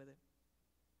to deal with it.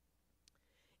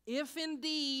 If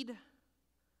indeed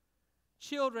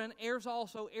children, heirs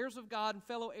also, heirs of God and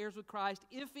fellow heirs with Christ,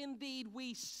 if indeed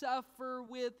we suffer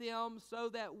with Him so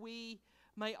that we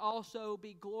may also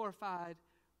be glorified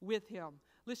with Him.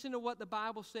 Listen to what the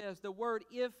Bible says. The word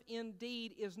if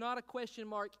indeed is not a question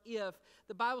mark if.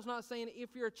 The Bible's not saying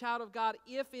if you're a child of God,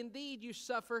 if indeed you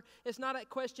suffer. It's not a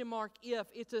question mark if.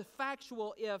 It's a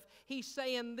factual if. He's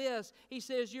saying this. He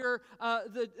says you're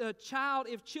the child,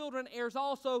 if children, heirs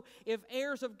also, if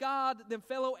heirs of God, then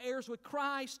fellow heirs with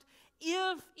Christ.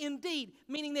 If indeed,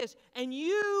 meaning this, and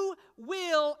you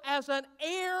will, as an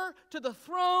heir to the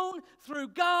throne through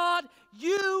God,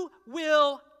 you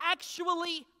will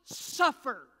actually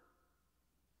suffer.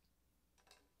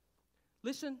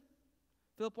 Listen,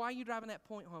 Philip, why are you driving that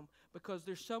point home? Because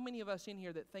there's so many of us in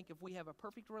here that think if we have a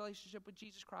perfect relationship with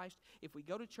Jesus Christ, if we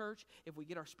go to church, if we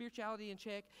get our spirituality in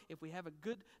check, if we have a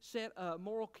good set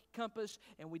moral compass,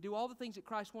 and we do all the things that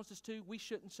Christ wants us to, we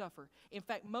shouldn't suffer. In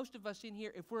fact, most of us in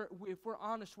here, if we're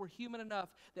honest, we're human enough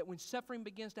that when suffering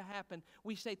begins to happen,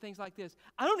 we say things like this,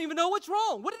 I don't even know what's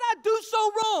wrong. What did I do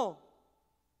so wrong?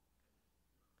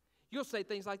 You'll say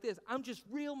things like this, I'm just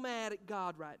real mad at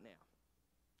God right now.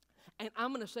 And I'm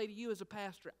going to say to you as a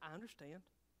pastor, I understand.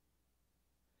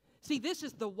 See, this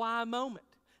is the why moment.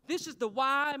 This is the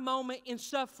why moment in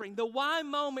suffering. The why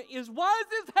moment is, why is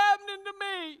this happening to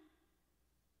me?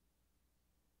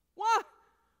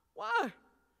 Why?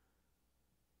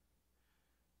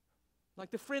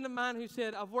 Like the friend of mine who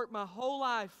said, I've worked my whole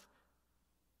life.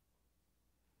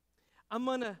 I'm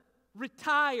going to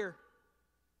retire.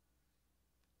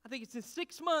 I think it's in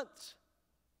 6 months.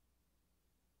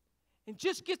 And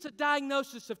just gets a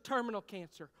diagnosis of terminal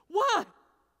cancer. Why?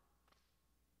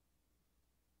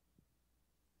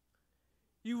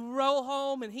 You roll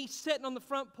home and he's sitting on the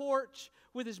front porch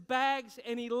with his bags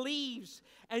and he leaves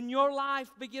and your life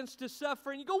begins to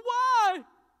suffer and you go, why?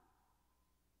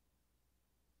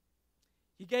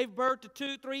 You gave birth to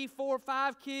 2, 3, 4,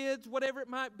 5 kids, whatever it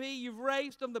might be. You've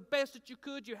raised them the best that you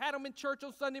could. You had them in church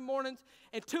on Sunday mornings,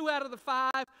 and 2 out of the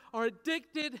 5 are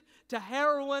addicted to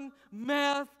heroin,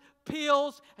 meth,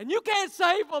 pills, and you can't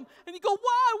save them. And you go,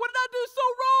 why? What did I do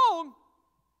so wrong?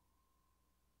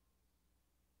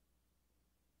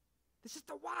 This is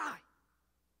the why.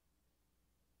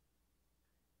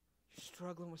 You're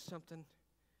struggling with something,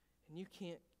 and you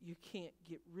can't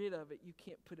get rid of it. You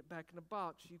can't put it back in the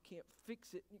box. You can't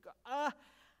fix it. And you go,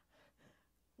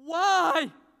 why?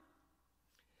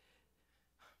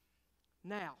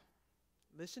 Now,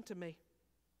 listen to me.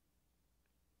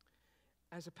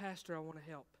 As a pastor, I want to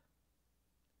help.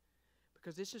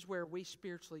 Because this is where we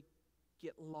spiritually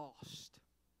get lost.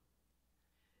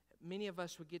 Many of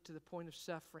us would get to the point of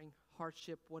suffering,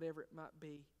 hardship, whatever it might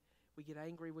be. We get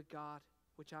angry with God,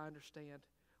 which I understand.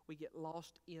 We get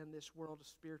lost in this world of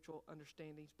spiritual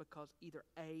understandings because either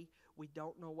A, we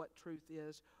don't know what truth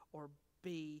is, or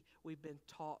B, we've been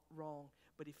taught wrong.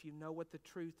 But if you know what the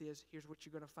truth is, here's what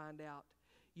you're going to find out.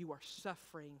 You are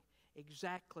suffering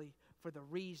exactly for the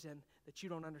reason that you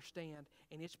don't understand,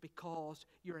 and it's because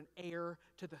you're an heir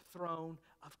to the throne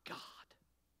of God.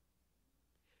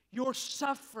 You're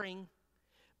suffering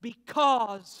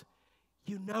because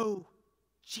you know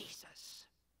Jesus.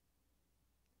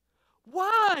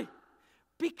 Why?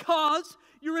 Because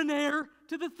you're an heir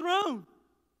to the throne.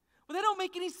 Well, that don't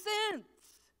make any sense.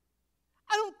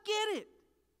 I don't get it.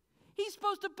 He's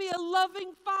supposed to be a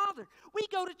loving Father. We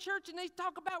go to church and they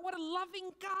talk about what a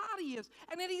loving God He is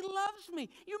and that He loves me.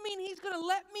 You mean He's going to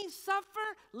let me suffer?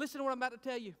 Listen to what I'm about to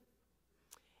tell you.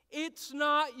 It's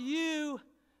not you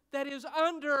that is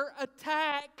under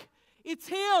attack. It's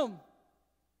Him.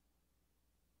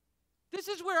 This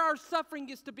is where our suffering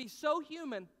gets to be so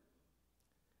human.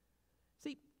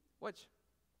 See, watch.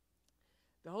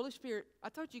 The Holy Spirit, I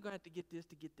told you you're going to have to get this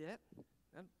to get that.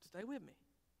 Now, stay with me.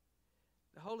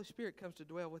 The Holy Spirit comes to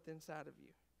dwell within inside of you.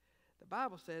 The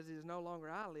Bible says it is no longer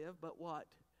I live, but what?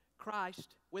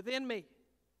 Christ within me.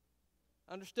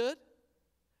 Understood?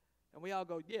 And we all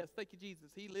go, yes, thank you,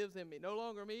 Jesus. He lives in me. No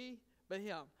longer me, but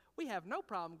Him. We have no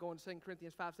problem going to 2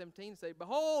 Corinthians 5:17 and say,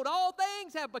 behold, all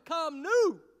things have become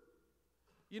new.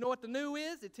 You know what the new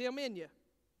is? It's Him in you.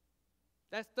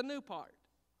 That's the new part.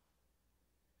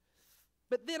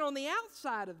 But then on the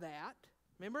outside of that,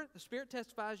 remember, the Spirit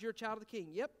testifies you're a child of the King.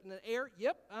 Yep, and the heir,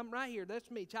 yep, I'm right here.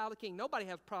 That's me, child of the King. Nobody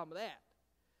has a problem with that.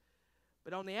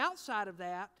 But on the outside of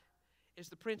that is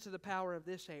the prince of the power of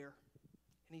this air.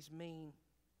 And he's mean,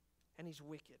 and he's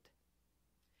wicked.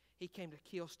 He came to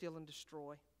kill, steal, and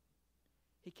destroy.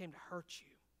 He came to hurt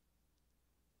you.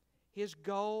 His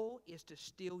goal is to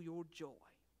steal your joy.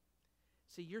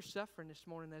 See, you're suffering this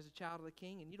morning as a child of the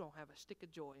King, and you don't have a stick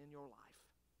of joy in your life.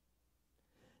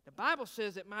 The Bible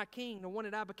says that my King, the one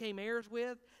that I became heirs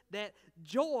with, that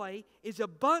joy is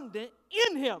abundant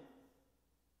in Him.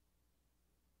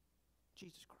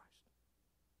 Jesus Christ.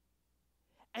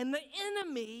 And the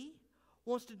enemy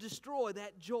wants to destroy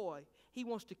that joy. He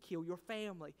wants to kill your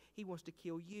family. He wants to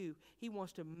kill you. He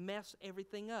wants to mess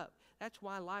everything up. That's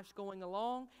why life's going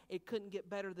along. It couldn't get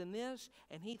better than this.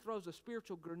 And he throws a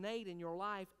spiritual grenade in your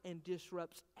life and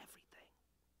disrupts everything.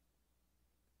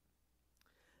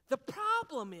 The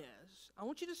problem is, I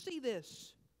want you to see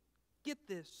this. Get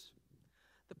this.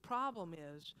 The problem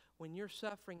is when you're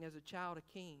suffering as a child of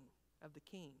the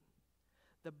King,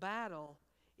 the battle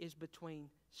is between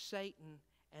Satan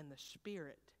and the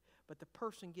Spirit, but the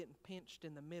person getting pinched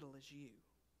in the middle is you.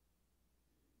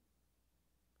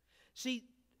 See,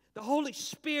 the Holy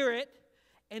Spirit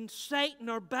and Satan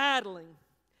are battling.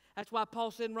 That's why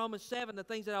Paul said in Romans 7, the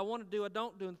things that I want to do, I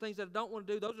don't do, and the things that I don't want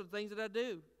to do, those are the things that I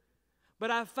do. But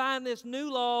I find this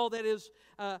new law that is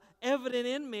evident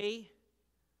in me,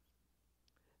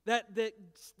 that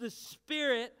the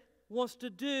Spirit wants to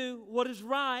do what is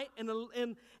right,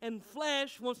 and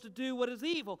flesh wants to do what is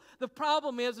evil. The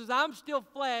problem is I'm still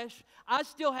flesh, I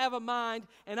still have a mind,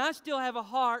 and I still have a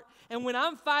heart, and when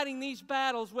I'm fighting these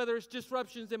battles, whether it's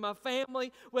disruptions in my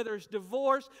family, whether it's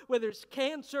divorce, whether it's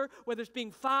cancer, whether it's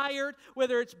being fired,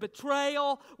 whether it's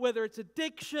betrayal, whether it's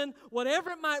addiction, whatever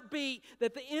it might be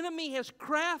that the enemy has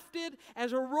crafted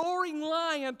as a roaring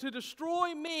lion to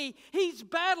destroy me, he's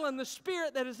battling the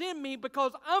Spirit that is in me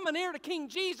because I'm an heir to King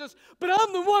Jesus, but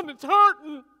I'm the one that's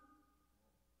hurting.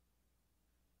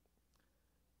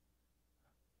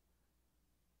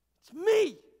 It's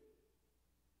me.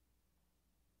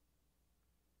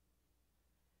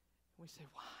 We say,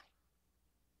 why?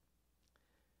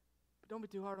 But don't be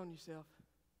too hard on yourself.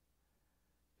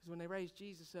 Because when they raised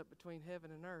Jesus up between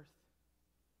heaven and earth,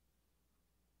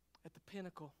 at the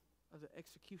pinnacle of the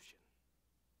execution,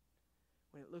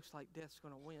 when it looks like death's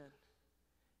going to win,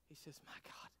 he says, my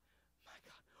God,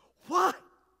 why?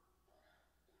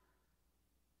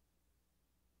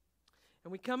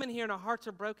 And we come in here and our hearts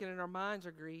are broken and our minds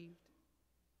are grieved.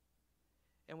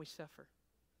 And we suffer.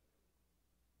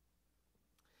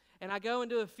 And I go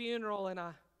into a funeral and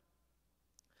I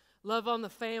love on the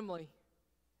family.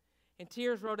 And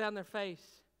tears roll down their face.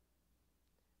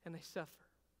 And they suffer.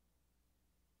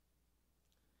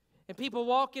 And people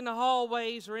walk in the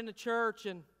hallways or in the church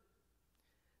and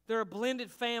they're a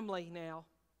blended family now.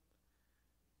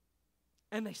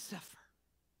 And they suffer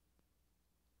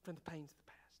from the pains of the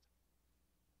past.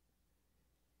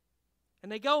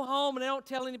 And they go home and they don't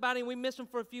tell anybody, and we miss them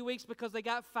for a few weeks because they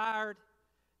got fired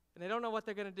and they don't know what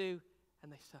they're going to do,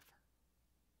 and they suffer.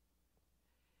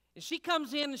 And she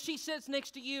comes in and she sits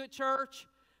next to you at church,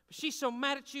 but she's so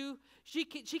mad at you, she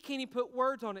can't even put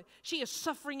words on it. She is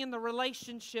suffering in the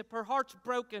relationship. Her heart's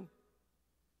broken.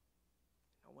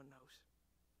 No one knows.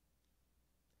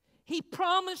 He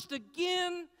promised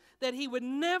again that he would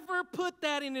never put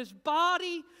that in his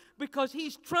body because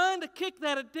he's trying to kick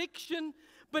that addiction.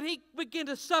 But he began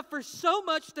to suffer so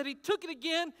much that he took it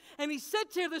again. And he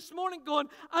sits here this morning going,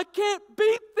 I can't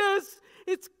beat this.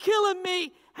 It's killing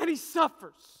me. And he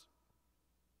suffers.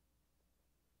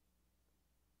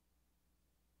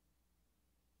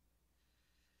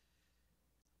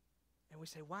 And we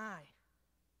say, why?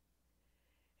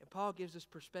 And Paul gives us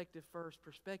perspective first.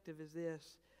 Perspective is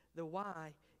this. The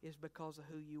why is because of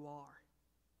who you are.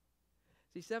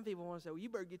 See, some people want to say, well, you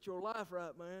better get your life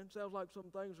right, man. Sounds like some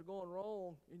things are going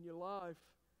wrong in your life.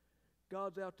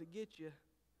 God's out to get you.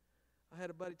 I had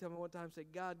a buddy tell me one time, said,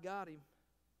 God got him.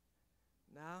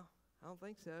 No, I don't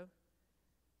think so.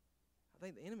 I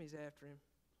think the enemy's after him.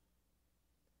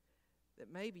 That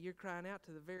maybe you're crying out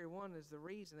to the very one that's the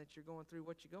reason that you're going through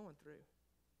what you're going through.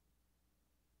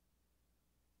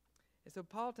 And so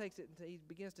Paul takes it, and he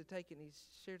begins to take it, and he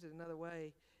shares it another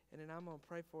way. And then I'm going to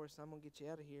pray for us, and I'm going to get you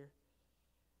out of here.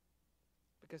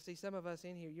 Because, see, some of us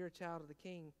in here, you're a child of the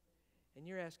King, and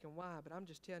you're asking why. But I'm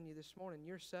just telling you this morning,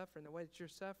 you're suffering the way that you're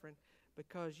suffering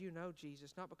because you know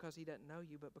Jesus. Not because he doesn't know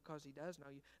you, but because he does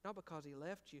know you. Not because he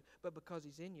left you, but because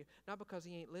he's in you. Not because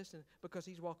he ain't listening, because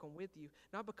he's walking with you.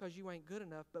 Not because you ain't good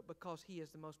enough, but because he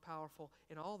is the most powerful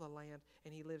in all the land,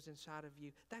 and he lives inside of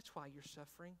you. That's why you're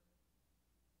suffering.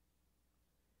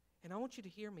 And I want you to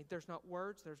hear me. There's not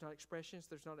words, there's not expressions,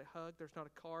 there's not a hug, there's not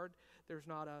a card, there's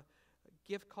not a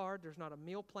gift card, there's not a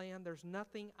meal plan. There's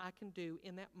nothing I can do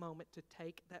in that moment to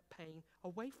take that pain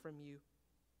away from you.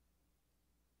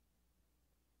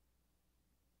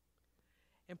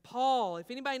 And Paul, if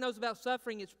anybody knows about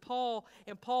suffering, it's Paul,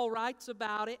 and Paul writes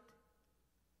about it.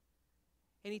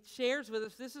 And he shares with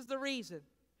us, this is the reason.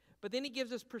 But then he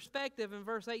gives us perspective in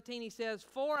verse 18. He says,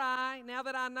 for now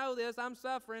that I know this, I'm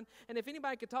suffering. And if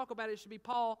anybody could talk about it, it should be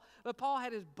Paul. But Paul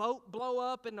had his boat blow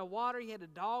up in the water. He had a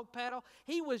dog paddle.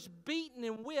 He was beaten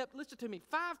and whipped, listen to me,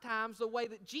 5 times the way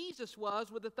that Jesus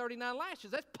was with the 39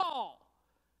 lashes. That's Paul.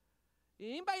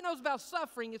 Anybody knows about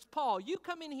suffering, it's Paul. You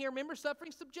come in here, remember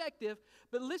suffering's subjective,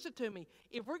 but listen to me.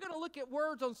 If we're going to look at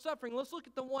words on suffering, let's look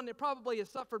at the one that probably has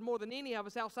suffered more than any of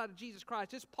us outside of Jesus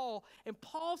Christ. It's Paul. And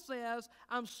Paul says,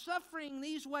 I'm suffering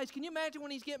these ways. Can you imagine when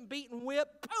he's getting beaten,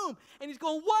 whipped, boom, and he's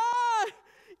going, why?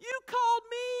 You called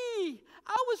me.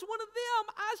 I was one of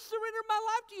them. I surrendered my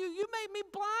life to you. You made me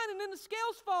blind and then the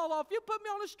scales fall off. You put me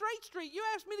on a straight street. You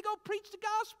asked me to go preach the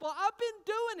gospel. I've been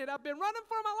doing it. I've been running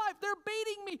for my life. They're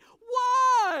beating me.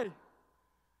 Why?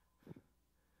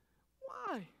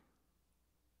 Why?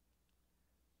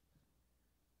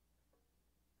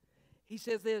 He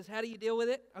says this. How do you deal with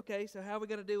it? Okay, so how are we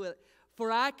going to deal with it?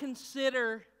 For I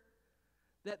consider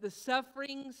that the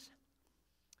sufferings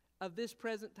of this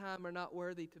present time are not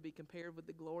worthy to be compared with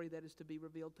the glory that is to be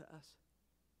revealed to us.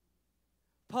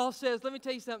 Paul says, let me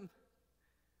tell you something.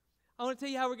 I want to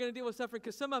tell you how we're going to deal with suffering,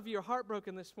 because some of you are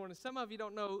heartbroken this morning. Some of you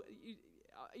don't know.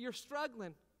 You're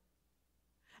struggling.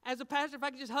 As a pastor, if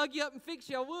I could just hug you up and fix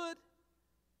you, I would.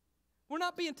 We're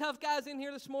not being tough guys in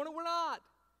here this morning. We're not.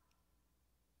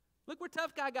 Look where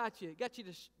tough guy got you. Got you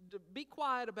to be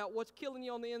quiet about what's killing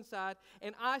you on the inside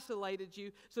and isolated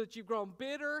you so that you've grown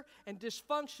bitter and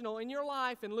dysfunctional in your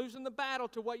life and losing the battle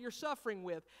to what you're suffering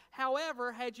with.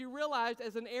 However, had you realized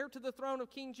as an heir to the throne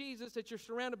of King Jesus that you're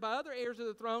surrounded by other heirs of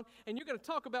the throne, and you're going to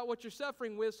talk about what you're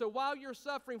suffering with, so while you're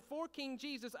suffering for King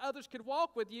Jesus, others could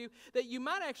walk with you, that you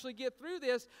might actually get through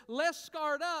this less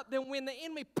scarred up than when the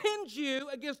enemy pins you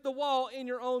against the wall in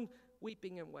your own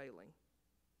weeping and wailing.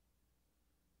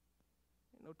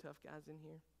 No tough guys in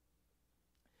here.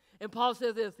 And Paul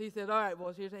says this. He said, all right,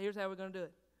 boys, here's how we're going to do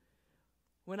it.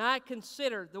 When I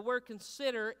consider, the word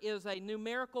consider is a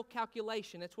numerical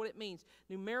calculation. That's what it means,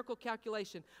 numerical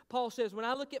calculation. Paul says, when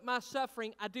I look at my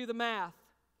suffering, I do the math.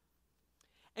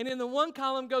 And in the one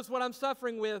column goes what I'm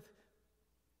suffering with.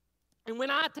 And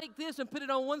when I take this and put it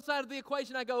on one side of the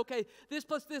equation, I go, okay, this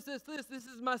plus this is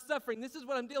my suffering. This is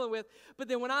what I'm dealing with. But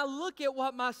then when I look at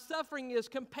what my suffering is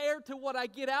compared to what I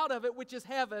get out of it, which is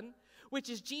heaven, which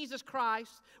is Jesus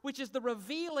Christ, which is the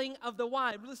revealing of the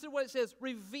wine. Listen to what it says,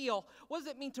 reveal. What does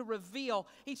it mean to reveal?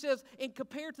 He says, and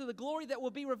compared to the glory that will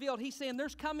be revealed, he's saying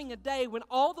there's coming a day when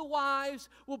all the wives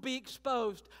will be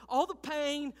exposed. All the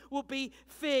pain will be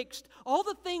fixed. All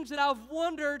the things that I've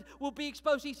wondered will be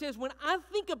exposed. He says, when I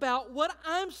think about what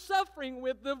I'm suffering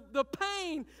with, the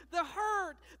pain, the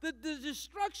hurt, the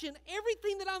destruction,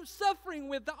 everything that I'm suffering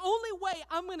with, the only way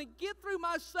I'm going to get through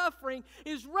my suffering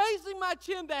is raising my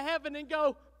chin to heaven and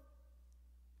go,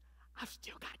 I've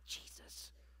still got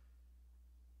Jesus.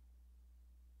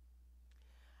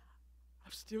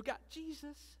 I've still got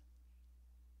Jesus.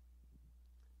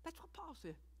 That's what Paul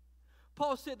said.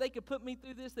 Paul said they could put me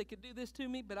through this, they could do this to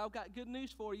me, but I've got good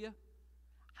news for you.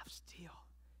 I've still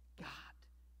got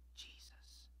Jesus.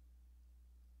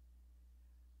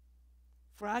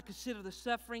 For I consider the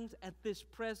sufferings at this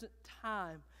present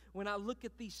time. When I look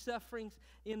at these sufferings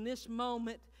in this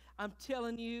moment, I'm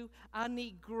telling you, I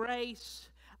need grace.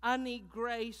 I need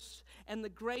grace. And the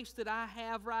grace that I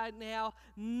have right now,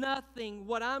 nothing,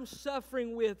 what I'm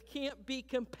suffering with, can't be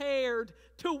compared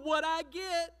to what I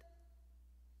get.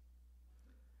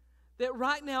 That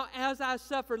right now, as I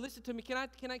suffer, listen to me, can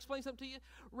I explain something to you?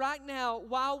 Right now,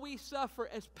 while we suffer,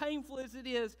 as painful as it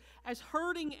is, as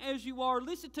hurting as you are,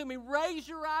 listen to me, raise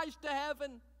your eyes to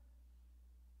heaven.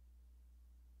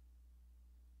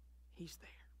 He's there.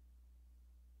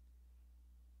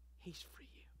 He's for you.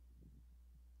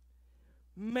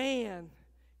 Man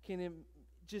can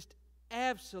just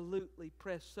absolutely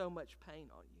press so much pain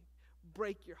on you,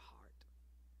 break your heart,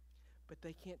 but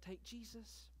they can't take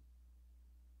Jesus.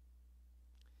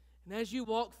 And as you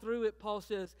walk through it, Paul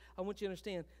says, I want you to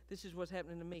understand, this is what's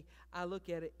happening to me. I look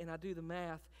at it and I do the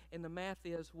math, and the math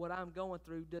is what I'm going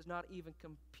through does not even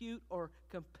compute or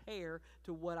compare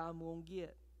to what I'm going to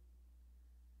get.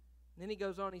 And then he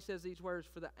goes on, he says these words,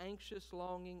 for the anxious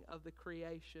longing of the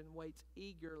creation waits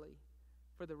eagerly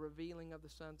for the revealing of the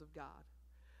sons of God.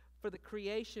 For the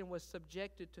creation was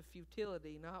subjected to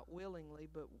futility, not willingly,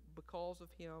 but because of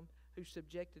him who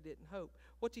subjected it in hope.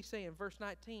 What's he saying? Verse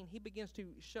 19, he begins to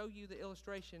show you the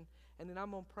illustration, and then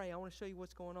I'm going to pray. I want to show you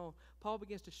what's going on. Paul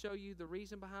begins to show you the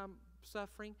reason behind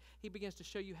suffering. He begins to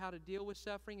show you how to deal with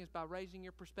suffering is by raising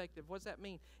your perspective. What does that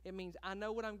mean? It means I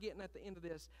know what I'm getting at the end of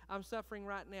this. I'm suffering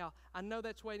right now. I know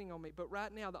that's waiting on me, but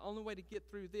right now the only way to get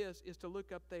through this is to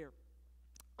look up there.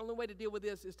 Only way to deal with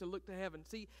this is to look to heaven.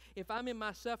 See, if I'm in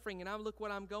my suffering and I look what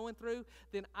I'm going through,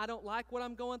 then I don't like what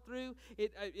I'm going through.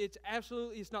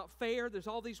 It's not fair. There's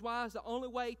all these whys. The only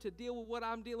way to deal with what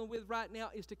I'm dealing with right now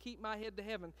is to keep my head to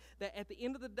heaven. That at the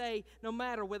end of the day, no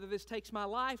matter whether this takes my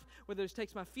life, whether this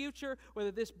takes my future, whether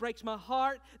this breaks my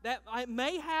heart, that it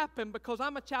may happen because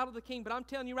I'm a child of the King. But I'm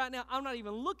telling you right now, I'm not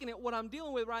even looking at what I'm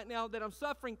dealing with right now that I'm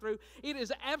suffering through. It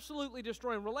is absolutely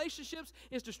destroying relationships.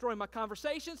 It's destroying my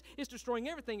conversations. It's destroying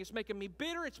everything. It's making me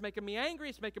bitter. It's making me angry.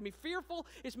 It's making me fearful.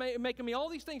 It's making me all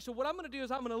these things. So what I'm going to do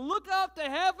is I'm going to look up to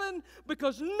heaven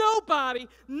because nobody,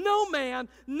 no man,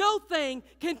 no thing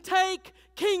can take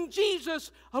King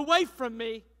Jesus away from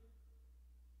me.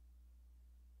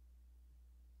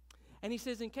 And he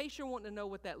says, in case you're wanting to know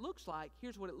what that looks like,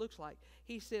 here's what it looks like.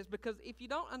 He says, because if you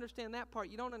don't understand that part,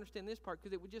 you don't understand this part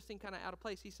because it would just seem kind of out of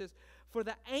place. He says, for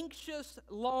the anxious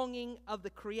longing of the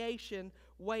creation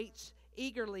waits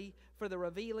eagerly for the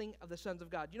revealing of the sons of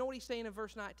God. You know what he's saying in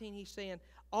verse 19? He's saying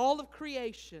all of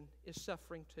creation is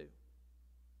suffering too.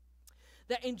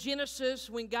 That in Genesis,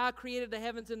 when God created the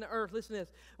heavens and the earth, listen to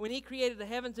this, when he created the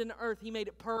heavens and the earth, he made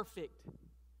it perfect.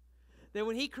 That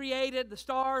when he created the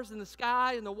stars and the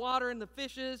sky and the water and the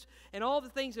fishes and all the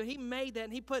things, that he made that,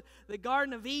 and he put the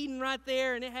Garden of Eden right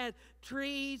there, and it had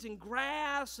trees and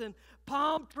grass and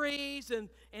palm trees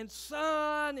and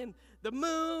sun and the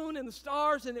moon and the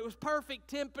stars, and it was perfect.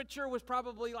 Temperature was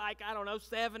probably like,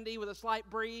 70 with a slight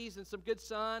breeze and some good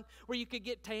sun where you could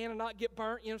get tan and not get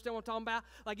burnt. You understand what I'm talking about?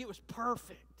 Like it was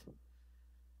perfect.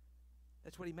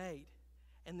 That's what he made.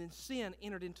 And then sin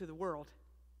entered into the world.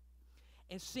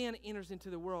 And sin enters into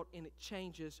the world, and it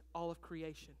changes all of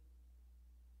creation.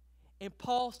 And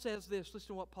Paul says this. Listen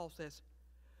to what Paul says.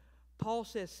 Paul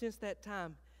says, since that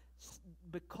time,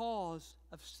 because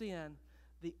of sin,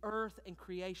 the earth and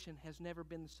creation has never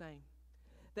been the same.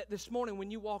 That this morning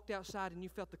when you walked outside and you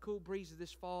felt the cool breeze of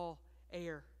this fall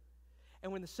air,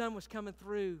 and when the sun was coming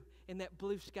through in that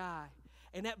blue sky,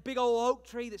 and that big old oak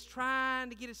tree that's trying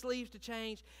to get its leaves to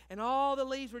change, and all the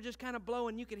leaves were just kind of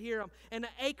blowing, you could hear them, and the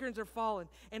acorns are falling,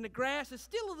 and the grass is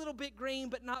still a little bit green,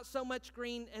 but not so much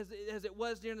green as it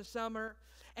was during the summer,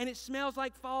 and it smells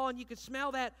like fall, and you can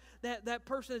smell that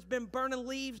person that's been burning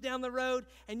leaves down the road,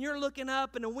 and you're looking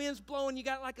up, and the wind's blowing, you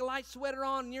got like a light sweater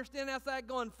on, and you're standing outside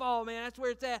going, fall, man, that's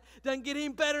where it's at. Doesn't get any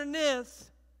better than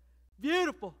this.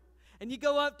 Beautiful. And you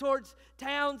go up towards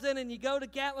Townsend, and you go to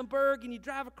Gatlinburg, and you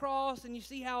drive across, and you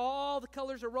see how all the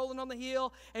colors are rolling on the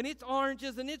hill, and it's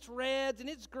oranges, and it's reds, and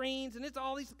it's greens, and it's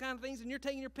all these kind of things, and you're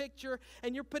taking your picture,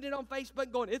 and you're putting it on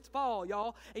Facebook going, it's fall,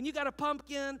 y'all. And you got a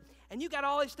pumpkin, and you got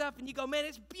all this stuff, and you go, man,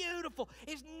 it's beautiful.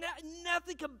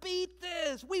 Nothing can beat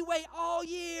this. We wait all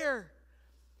year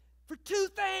for two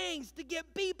things, to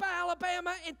get beat by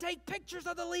Alabama and take pictures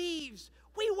of the leaves.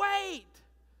 We wait,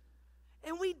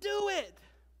 and we do it.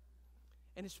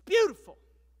 And it's beautiful.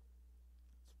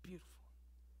 It's beautiful.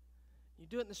 You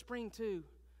do it in the spring too,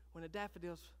 when the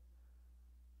daffodils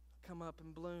come up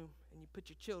and bloom, and you put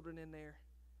your children in there,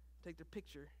 take their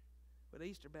picture with an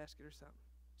Easter basket or something.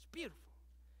 It's beautiful.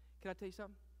 Can I tell you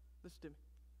something? Listen to me.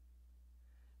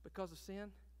 Because of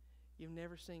sin, you've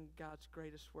never seen God's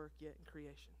greatest work yet in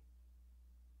creation.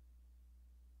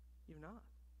 You've not.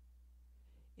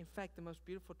 In fact, the most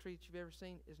beautiful tree that you've ever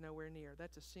seen is nowhere near.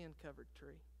 That's a sin-covered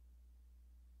tree.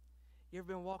 You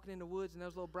ever been walking in the woods and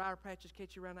those little briar patches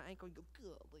catch you around the ankle and you go,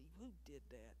 golly, who did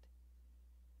that?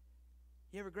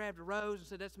 You ever grabbed a rose and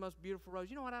said, that's the most beautiful rose?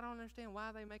 You know what? I don't understand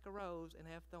why they make a rose and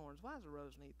have thorns. Why does a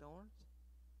rose need thorns?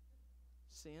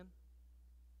 Sin.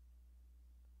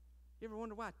 You ever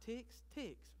wonder why ticks?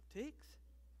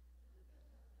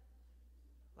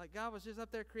 Like God was just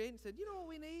up there creating and said, you know what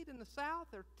we need in the South?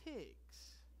 They're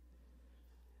ticks.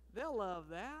 They'll love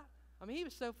that. I mean, he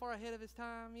was so far ahead of his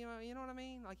time, you know what I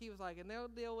mean? Like he was like, and they'll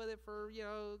deal with it for,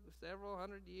 several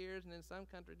hundred years, and then some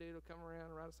country dude will come around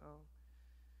and write a song.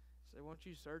 Say, won't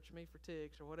you search me for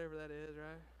ticks, or whatever that is,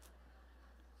 right?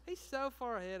 He's so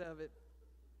far ahead of it.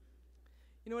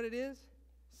 You know what it is?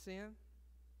 Sin.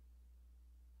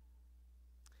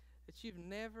 That you've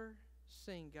never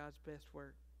seen God's best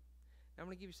work. Now, I'm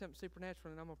going to give you something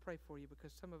supernatural, and I'm going to pray for you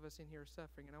because some of us in here are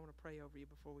suffering, and I want to pray over you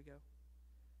before we go.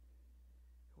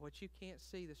 What you can't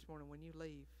see this morning when you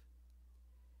leave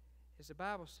is the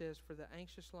Bible says, for the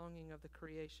anxious longing of the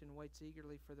creation waits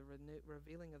eagerly for the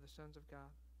revealing of the sons of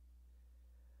God.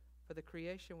 For the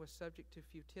creation was subject to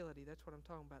futility. That's what I'm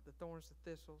talking about. The thorns, the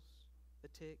thistles, the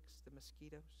ticks, the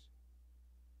mosquitoes.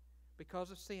 Because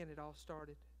of sin, it all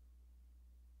started.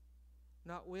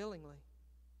 Not willingly,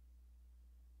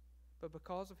 but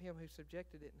because of Him who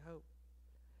subjected it in hope.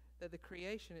 That the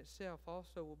creation itself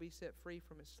also will be set free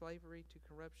from its slavery to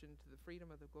corruption to the freedom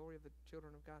of the glory of the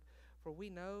children of God. For we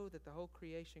know that the whole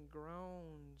creation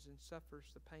groans and suffers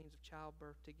the pains of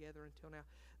childbirth together until now.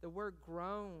 The word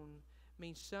groan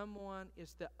means someone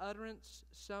is the utterance,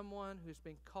 someone who's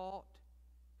been caught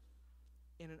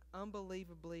in an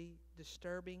unbelievably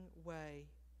disturbing way,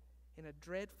 in a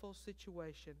dreadful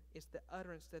situation. It's the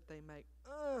utterance that they make.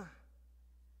 Ugh.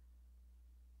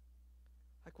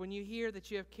 Like when you hear that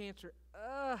you have cancer,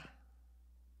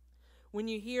 when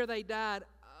you hear they died,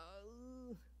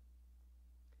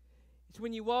 it's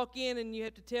when you walk in and you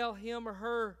have to tell him or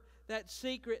her that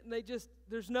secret and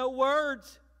there's no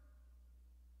words.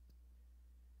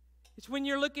 It's when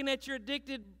you're looking at your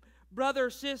addicted brother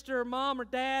or sister or mom or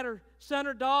dad or son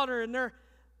or daughter and they're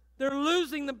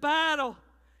losing the battle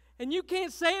and you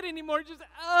can't say it anymore. Just,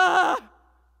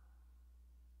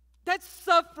 that's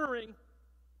suffering.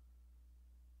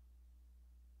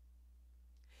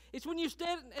 It's when you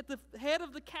stand at the head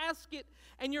of the casket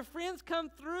and your friends come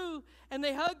through and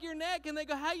they hug your neck and they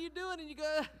go, how you doing? And you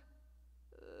go,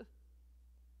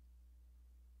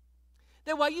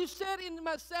 That while you sat in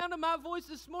the sound of my voice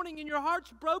this morning and your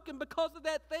heart's broken because of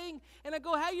that thing, and I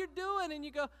go, how you doing? And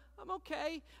you go, I'm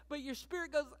okay. But your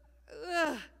spirit goes,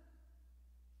 ugh.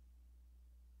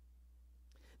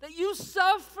 That you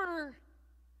suffer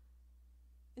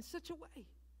in such a way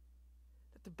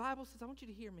that the Bible says, I want you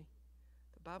to hear me.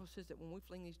 The Bible says that when we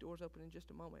fling these doors open in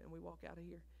just a moment and we walk out of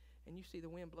here and you see the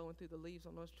wind blowing through the leaves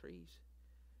on those trees,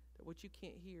 that what you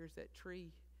can't hear is that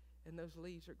tree and those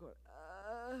leaves are going,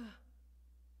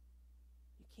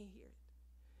 you can't hear it.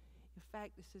 In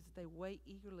fact, it says that they wait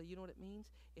eagerly. You know what it means?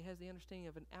 It has the understanding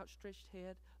of an outstretched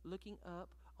head, looking up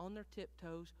on their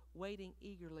tiptoes, waiting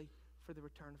eagerly for the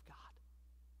return of God.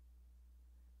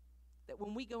 That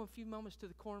when we go in a few moments to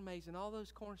the corn maze and all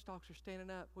those corn stalks are standing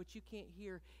up, what you can't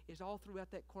hear is all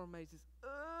throughout that corn maze is,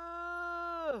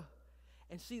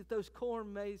 and see that those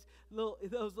corn maze, those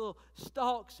little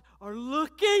stalks are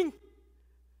looking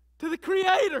to the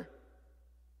Creator.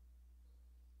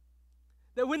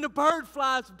 That when the bird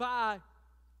flies by,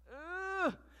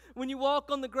 when you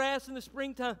walk on the grass in the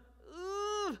springtime,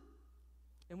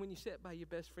 and when you sit by your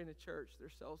best friend at church, their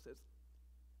soul says,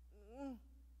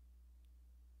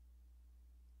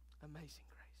 amazing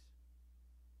grace.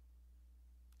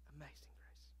 Amazing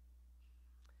grace.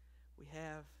 We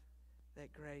have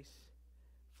that grace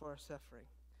for our suffering.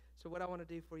 So what I want to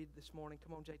do for you this morning,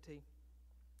 come on JT,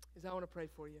 is I want to pray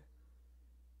for you.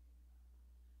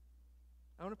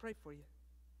 I want to pray for you.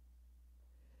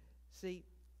 See,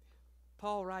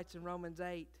 Paul writes in Romans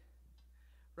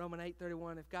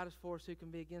 8:31, if God is for us, who can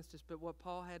be against us? But what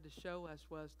Paul had to show us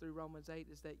was through Romans 8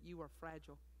 is that you are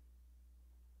fragile.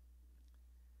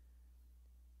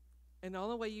 And the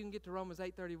only way you can get to Romans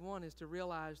 8:31 is to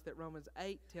realize that Romans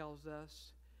 8 tells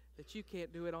us that you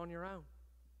can't do it on your own.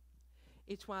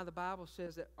 It's why the Bible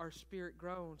says that our spirit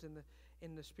groans, and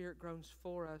the Spirit groans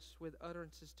for us with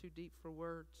utterances too deep for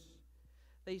words.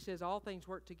 that he says all things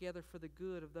work together for the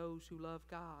good of those who love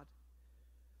God.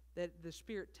 That the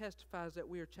Spirit testifies that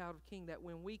we are a child of King, that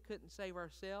when we couldn't save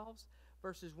ourselves,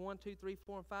 verses 1, 2, 3,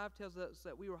 4, and 5 tells us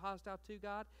that we were hostile to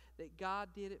God, that God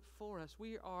did it for us.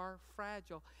 We are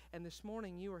fragile. And this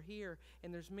morning you are here,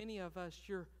 and there's many of us,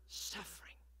 you're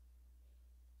suffering.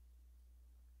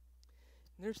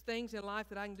 And there's things in life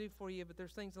that I can do for you, but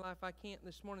there's things in life I can't. And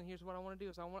this morning, here's what I want to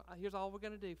do. Here's all we're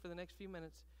going to do for the next few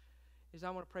minutes, is I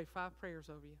want to pray 5 prayers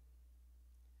over you.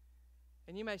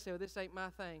 And you may say, well, this ain't my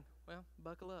thing. Well,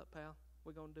 buckle up, pal.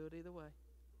 We're going to do it either way.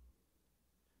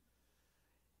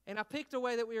 And I picked a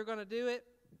way that we were going to do it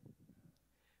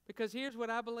because here's what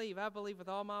I believe. I believe with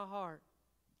all my heart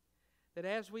that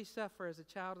as we suffer as a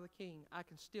child of the King, I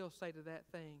can still say to that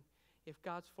thing, if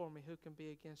God's for me, who can be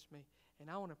against me? And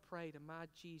I want to pray to my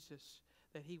Jesus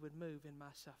that he would move in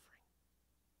my suffering.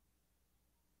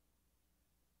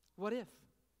 What if?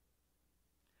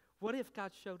 What if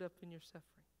God showed up in your suffering?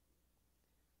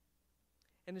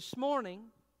 And this morning,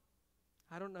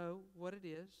 I don't know what it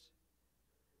is,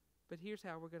 but here's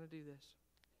how we're going to do this.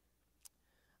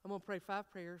 I'm going to pray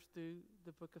 5 prayers through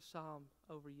the book of Psalm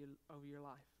over your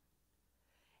life.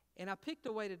 And I picked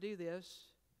a way to do this.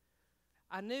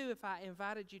 I knew if I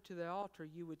invited you to the altar,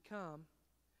 you would come.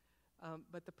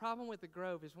 But the problem with the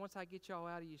Grove is once I get y'all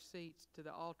out of your seats to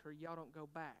the altar, y'all don't go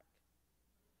back.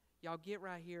 Y'all get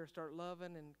right here and start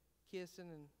loving and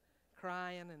kissing and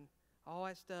crying and all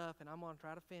that stuff, and I'm going to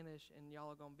try to finish, and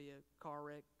y'all are going to be a car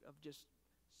wreck of just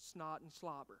snot and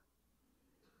slobber.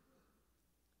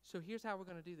 So here's how we're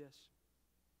going to do this.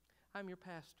 I'm your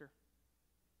pastor,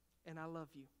 and I love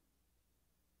you.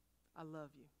 I love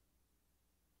you.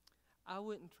 I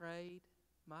wouldn't trade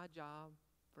my job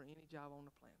for any job on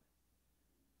the planet.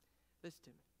 Listen to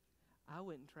me. I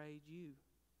wouldn't trade you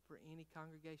for any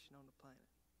congregation on the planet.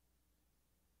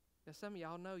 Now, some of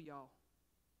y'all know y'all.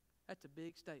 That's a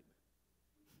big statement.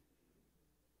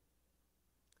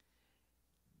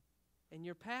 And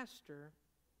your pastor,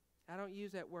 I don't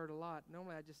use that word a lot.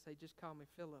 Normally I just say, just call me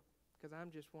Phillip, because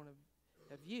I'm just one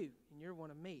of you, and you're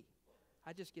one of me.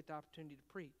 I just get the opportunity to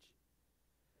preach.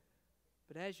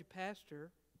 But as your pastor,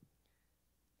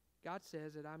 God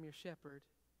says that I'm your shepherd.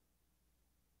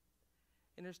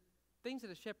 And there's things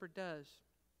that a shepherd does.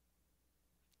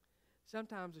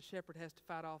 Sometimes a shepherd has to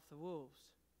fight off the wolves.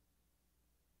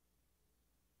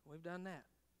 We've done that.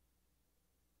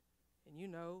 And you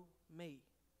know me.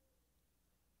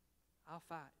 I'll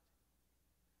fight.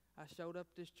 I showed up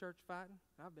to this church fighting,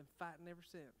 and I've been fighting ever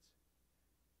since.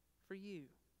 For you.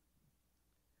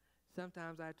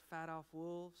 Sometimes I have to fight off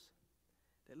wolves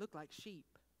that look like sheep.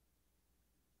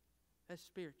 That's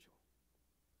spiritual.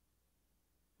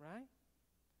 Right?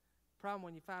 The problem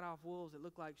when you fight off wolves that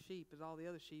look like sheep is all the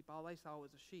other sheep, all they saw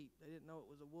was a sheep. They didn't know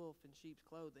it was a wolf in sheep's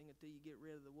clothing until you get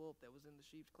rid of the wolf that was in the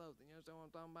sheep's clothing. You understand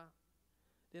what I'm talking about?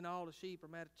 Then all the sheep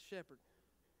are mad at the shepherd.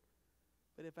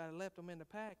 But if I left them in the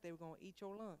pack, they were going to eat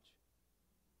your lunch.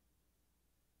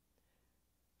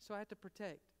 So I had to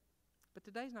protect. But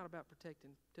today's not about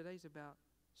protecting. Today's about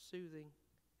soothing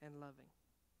and loving.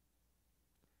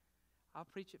 I'll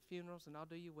preach at funerals and I'll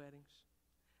do your weddings.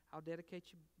 I'll dedicate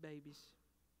your babies.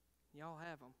 Y'all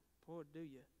have them. Boy, do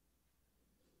you.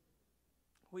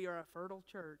 We are a fertile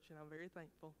church, and I'm very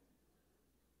thankful.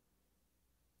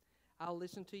 I'll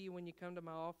listen to you when you come to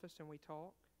my office and we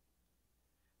talk.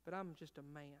 But I'm just a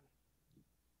man.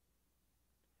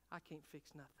 I can't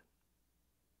fix nothing.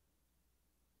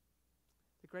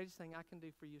 The greatest thing I can do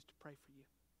for you is to pray for you.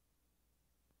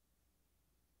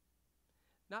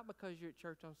 Not because you're at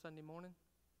church on Sunday morning,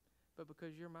 but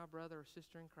because you're my brother or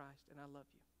sister in Christ, and I love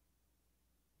you.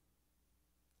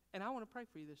 And I want to pray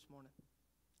for you this morning.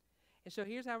 And so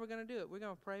here's how we're going to do it. We're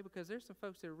going to pray because there's some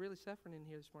folks that are really suffering in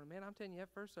here this morning. Man, I'm telling you, that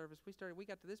first service, we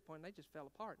got to this point, and they just fell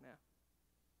apart now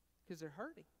because they're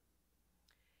hurting.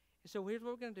 And so here's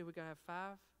what we're going to do. We're going to have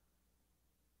 5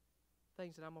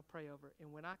 things that I'm going to pray over.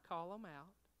 And when I call them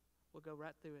out, we'll go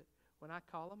right through it. When I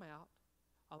call them out,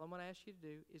 all I'm going to ask you to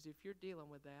do is if you're dealing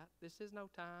with that, this is no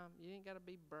time. You ain't got to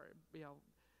be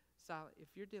silent. If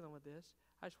you're dealing with this,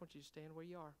 I just want you to stand where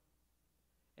you are.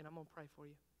 And I'm going to pray for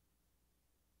you.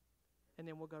 And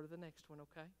then we'll go to the next one,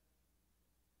 okay?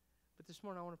 But this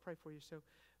morning I want to pray for you. So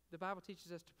the Bible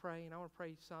teaches us to pray, and I want to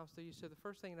pray Psalms through you. So the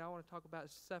first thing that I want to talk about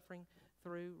is suffering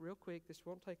through, real quick, this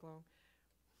won't take long,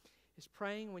 is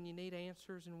praying when you need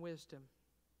answers and wisdom.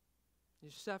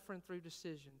 You're suffering through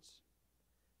decisions.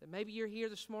 That maybe you're here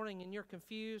this morning and you're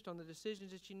confused on the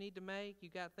decisions that you need to make. You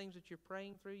got things that you're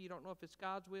praying through. You don't know if it's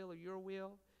God's will or your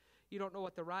will. You don't know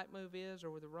what the right move is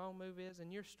or what the wrong move is,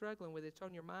 and you're struggling with it. It's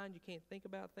on your mind. You can't think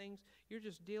about things. You're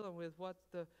just dealing with what's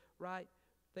the right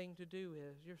thing to do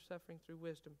is you're suffering through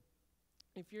wisdom.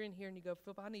 If you're in here and you go,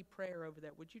 Philip, I need prayer over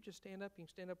that, would you just stand up? You can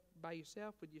stand up by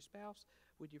yourself, with your spouse,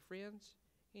 with your friends,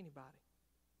 anybody.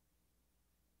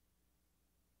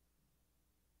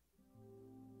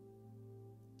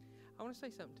 I want to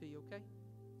say something to you, okay?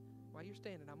 While you're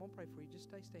standing, I'm going to pray for you. Just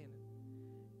stay standing.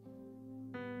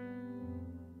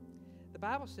 The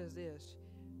Bible says this,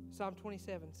 Psalm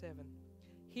 27:7.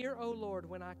 Hear, O Lord,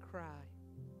 when I cry,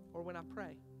 or when I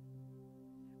pray,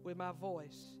 with my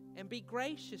voice, and be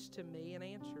gracious to me and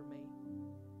answer me.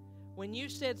 When you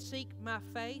said, seek my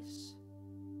face,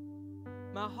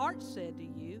 my heart said to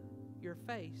you, your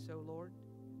face, O Lord,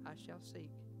 I shall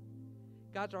seek.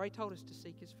 God's already told us to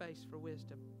seek His face for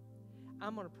wisdom.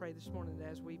 I'm going to pray this morning that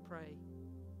as we pray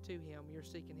to Him, you're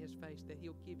seeking His face, that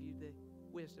He'll give you the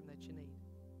wisdom that you need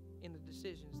in the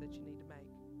decisions that you need to make.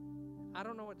 I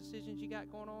don't know what decisions you got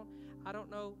going on. I don't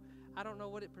know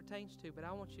what it pertains to, but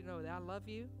I want you to know that I love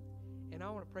you, and I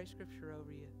want to pray Scripture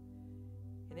over you.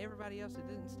 And everybody else that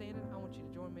isn't standing, I want you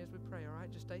to join me as we pray, all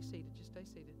right? Just stay seated. Just stay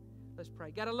seated. Let's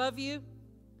pray. God, I love you.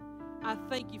 I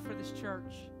thank you for this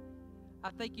church. I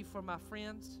thank you for my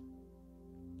friends.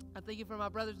 I thank you for my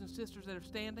brothers and sisters that are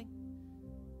standing.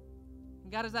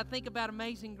 And God, as I think about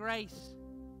Amazing Grace,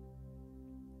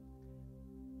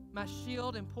 my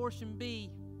shield and portion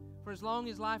B for as long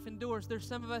as life endures, there's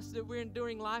some of us that we're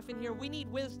enduring life in here. We need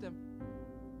wisdom.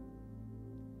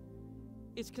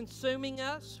 It's consuming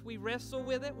us. We wrestle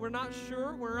with it. We're not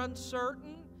sure. We're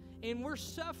uncertain. And we're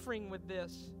suffering with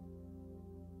this.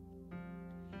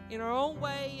 In our own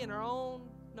way, in our own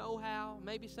know-how.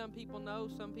 Maybe some people know,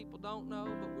 some people don't know,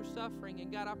 but we're suffering.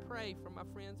 And God, I pray for my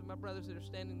friends and my brothers that are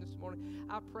standing this morning.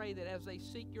 I pray that as they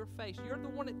seek your face, you're the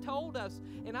one that told us,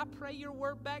 and I pray your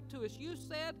word back to us. You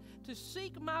said to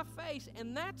seek my face,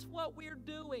 and that's what we're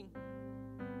doing.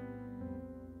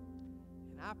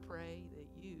 And I pray that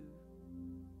you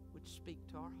would speak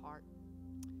to our heart,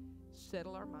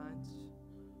 settle our minds,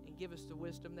 and give us the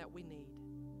wisdom that we need.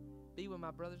 Be with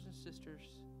my brothers and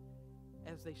sisters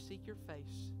as they seek your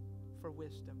face for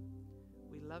wisdom.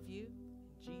 We love you.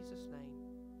 In Jesus' name,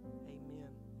 amen.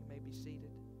 You may be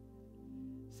seated.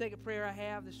 Second prayer I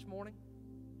have this morning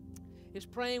is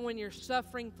praying when you're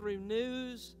suffering through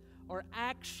news or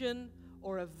action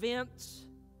or events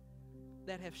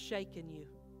that have shaken you.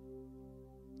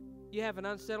 You have an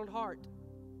unsettled heart.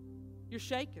 You're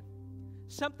shaken.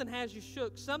 Something has you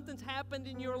shook. Something's happened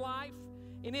in your life,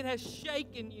 and it has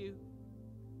shaken you.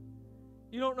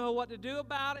 You don't know what to do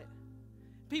about it.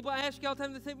 People ask you all the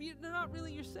time, they say, you're not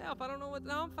really yourself. I don't know what,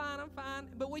 no, I'm fine.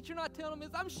 But what you're not telling them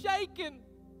is, I'm shaking.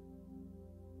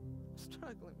 I'm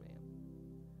struggling, man.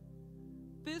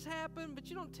 This happened, but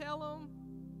you don't tell them.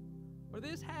 Or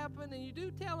this happened, and you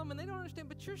do tell them, and they don't understand,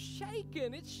 but you're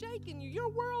shaking. It's shaking you. Your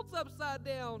world's upside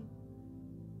down.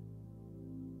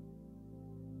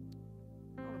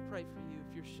 I want to pray for you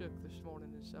if you're shook this morning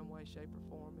in some way, shape, or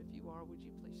form. If you are, would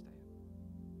you please stand?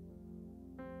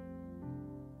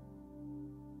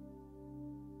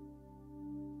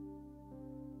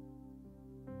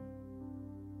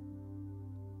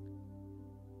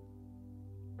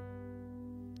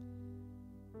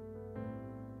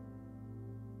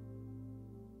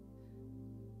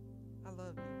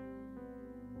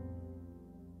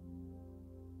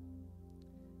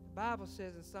 The Bible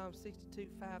says in Psalm 62,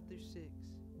 5-6,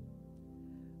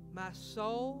 my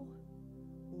soul,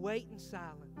 wait in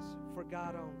silence for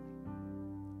God only,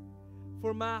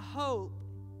 for my hope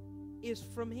is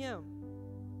from Him.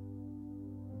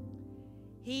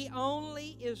 He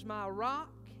only is my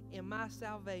rock and my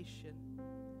salvation,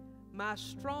 my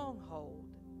stronghold.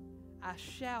 I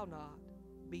shall not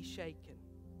be shaken.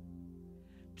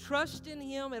 Trust in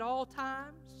Him at all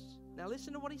times. Now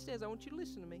listen to what He says. I want you to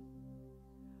listen to me.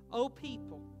 Oh,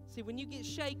 people. See, when you get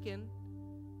shaken,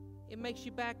 it makes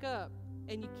you back up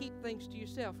and you keep things to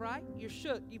yourself, right? You're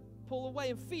shook. You pull away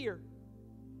in fear.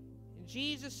 And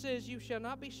Jesus says, you shall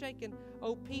not be shaken.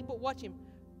 Oh, people, watch Him.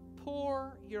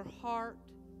 Pour your heart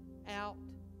out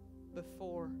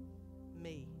before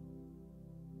me.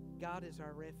 God is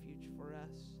our refuge for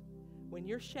us. When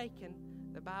you're shaken,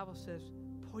 the Bible says,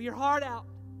 pour your heart out.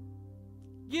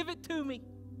 Give it to me.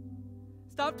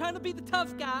 Stop trying to be the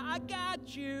tough guy. I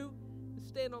got you.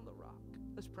 Stand on the rock.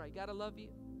 Let's pray. God, I love you.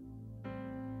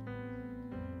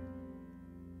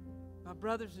 My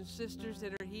brothers and sisters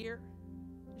that are here,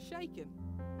 shaken.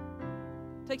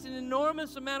 It takes an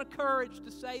enormous amount of courage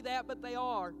to say that, but they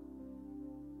are.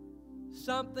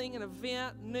 Something, an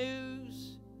event,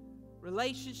 news,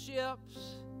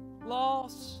 relationships,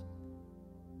 loss,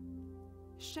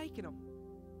 shaking them.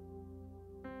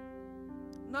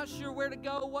 not sure where to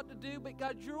go, what to do, but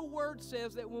God, your word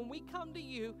says that when we come to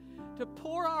you to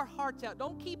pour our hearts out,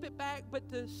 don't keep it back, but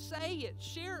to say it,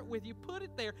 share it with you, put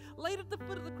it there, lay it at the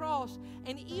foot of the cross.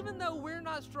 And even though we're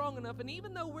not strong enough, and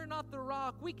even though we're not the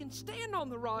rock, we can stand on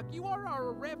the rock. You are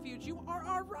our refuge. You are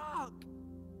our rock.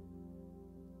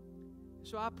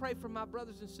 So I pray for my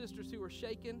brothers and sisters who are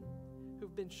shaken,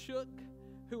 who've been shook,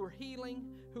 who are healing,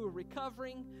 who are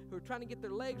recovering, who are trying to get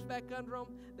their legs back under them,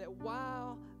 that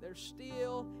while they're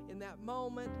still in that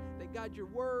moment, that God, your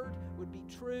word would be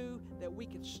true, that we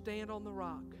can stand on the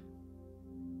rock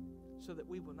so that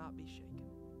we will not be shaken.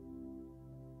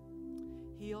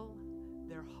 Heal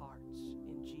their hearts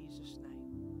in Jesus'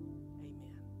 name.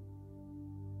 Amen.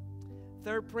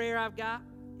 Third prayer I've got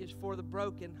is for the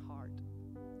broken heart.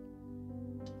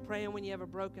 Praying when you have a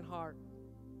broken heart.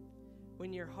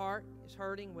 When your heart is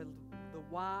hurting with the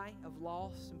why of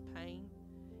loss and pain.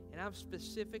 And I'm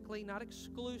specifically, not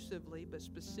exclusively, but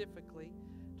specifically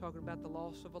talking about the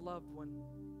loss of a loved one.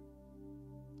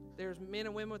 There's men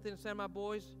and women within the sound of my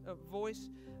voice,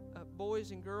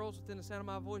 boys and girls within the sound of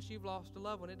my voice, you've lost a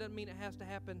loved one. It doesn't mean it has to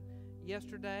happen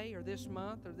yesterday or this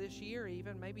month or this year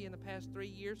even, maybe in the past 3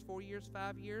 years, 4 years,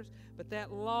 5 years. But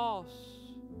that loss,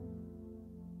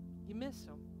 you miss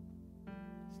them.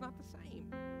 It's not the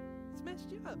same. It's messed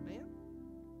you up, man.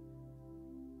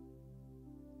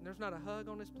 And there's not a hug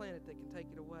on this planet that can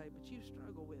take it away, but you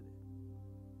struggle with it.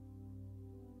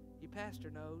 Your pastor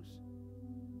knows,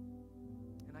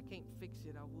 and I can't fix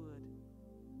it, I would.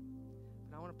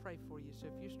 But I want to pray for you. So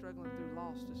if you're struggling through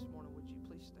loss this morning, would you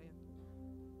please stand?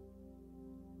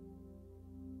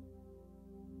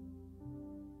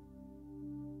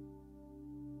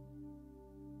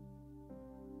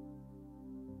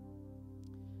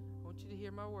 I want you to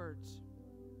hear my words.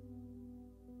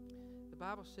 The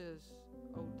Bible says,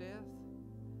 "O death,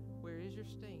 where is your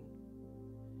sting?"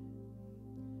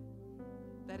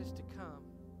 That is to come.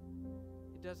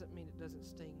 It doesn't mean it doesn't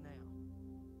sting now.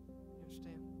 You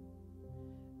understand?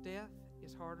 Death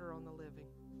is harder on the living.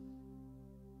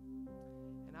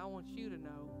 And I want you to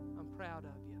know I'm proud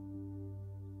of you.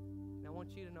 And I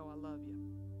want you to know I love you.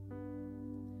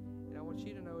 And I want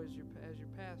you to know as your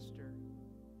pastor,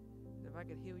 that if I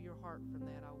could heal your heart from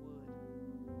that, I would.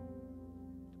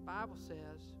 The Bible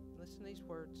says, listen to these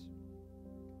words.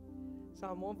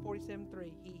 Psalm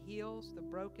 147:3, He heals the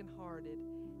brokenhearted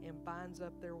and binds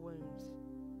up their wounds.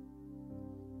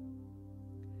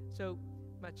 So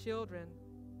my children,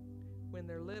 when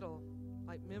they're little,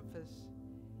 like Memphis,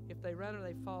 if they run or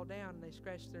they fall down and they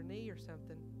scratch their knee or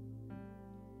something,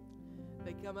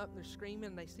 they come up and they're screaming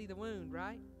and they see the wound,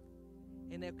 right?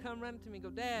 And they'll come running to me and go,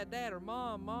 Dad, or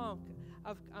Mom,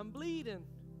 I'm bleeding.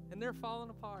 And they're falling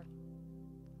apart.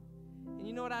 And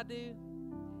you know what I do?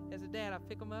 As a dad, I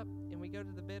pick them up and we go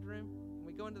to the bedroom and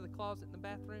we go into the closet in the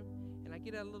bathroom and I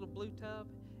get out a little blue tub,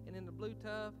 and in the blue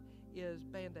tub is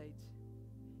Band-Aids.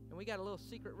 And we got a little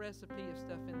secret recipe of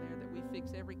stuff in there that we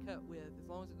fix every cut with, as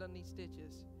long as it doesn't need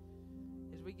stitches,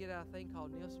 is we get out a thing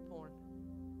called Neosporin.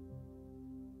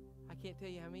 I can't tell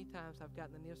you how many times I've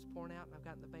gotten the Neosporin out and I've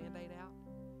gotten the Band-Aid out.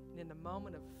 And in the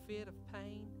moment of fit of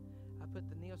pain, I put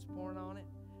the Neosporin on it.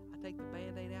 I take the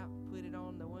Band-Aid out, put it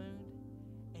on the wound,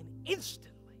 and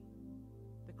instantly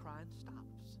the crying stops.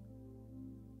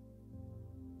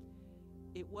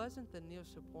 It wasn't the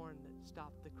Neosporin that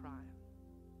stopped the crying.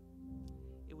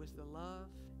 It was the love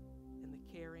and the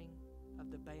caring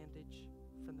of the bandage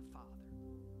from the Father.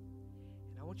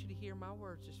 And I want you to hear my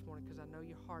words this morning, because I know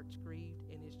your heart's grieved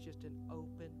and it's just an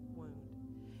open wound.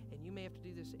 And you may have to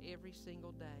do this every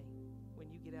single day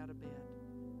when you get out of bed.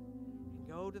 And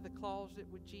go to the closet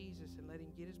with Jesus and let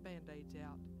Him get His Band-Aids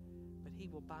out. But He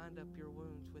will bind up your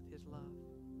wounds with His love.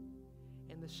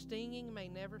 And the stinging may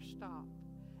never stop.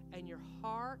 And your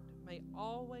heart may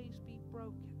always be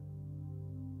broken.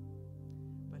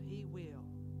 But He will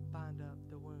bind up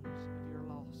the wounds of your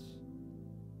loss.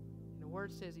 And the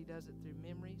Word says He does it through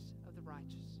memories of the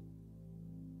righteous.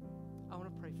 I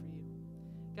want to pray for you.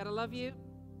 God, I love you.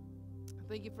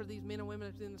 Thank you for these men and women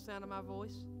that's in the sound of my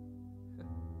voice.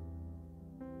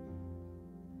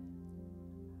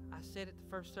 I said at the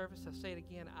first service, I say it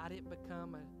again, I didn't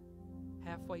become a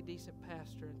halfway decent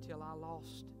pastor until I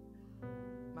lost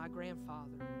my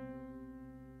grandfather.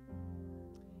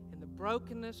 And the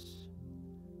brokenness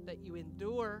that you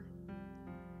endure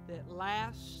that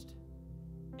lasts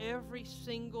every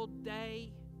single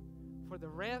day for the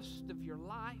rest of your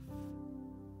life,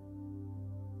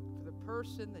 for the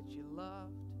person that you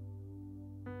loved.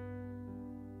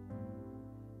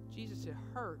 Jesus, it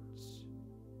hurts.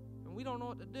 And we don't know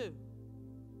what to do.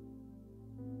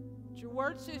 Your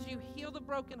word says you heal the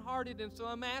brokenhearted, and so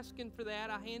I'm asking for that.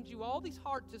 I hand you all these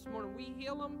hearts this morning. Will you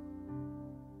heal them?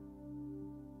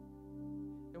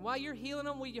 And while you're healing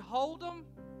them, will you hold them?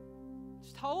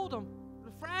 Just hold them.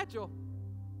 They're fragile.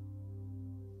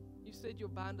 You said you'll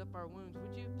bind up our wounds.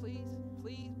 Would you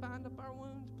please bind up our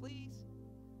wounds, please?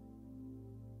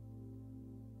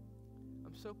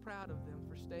 I'm so proud of them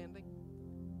for standing.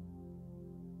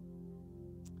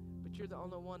 But you're the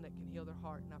only one that can heal their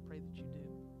heart, and I pray that you do.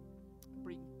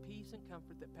 Bring peace and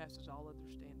comfort that passes all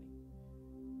understanding.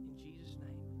 In Jesus'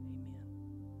 name, amen.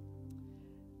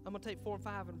 I'm going to take 4 and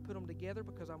 5 and put them together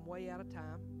because I'm way out of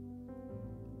time.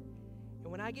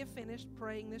 And when I get finished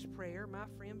praying this prayer, my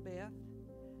friend Beth,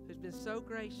 who's been so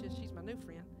gracious, she's my new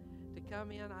friend, to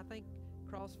come in, I think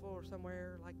Crossville or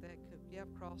somewhere like that. Yeah,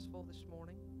 Crossville this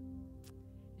morning.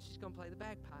 And she's going to play the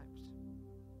bagpipes.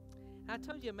 And I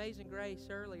told you Amazing Grace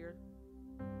earlier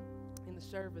in the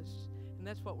service. And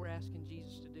that's what we're asking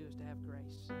Jesus to do, is to have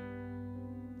grace.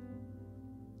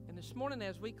 And this morning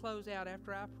as we close out,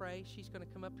 after I pray, she's going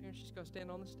to come up here and she's going to stand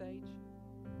on the stage.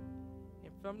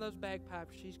 And from those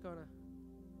bagpipes, she's going to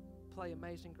play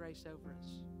Amazing Grace over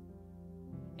us.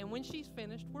 And when she's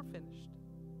finished, we're finished.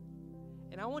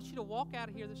 And I want you to walk out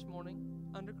of here this morning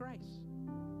under grace.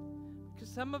 Because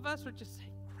some of us are just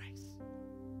saying, grace.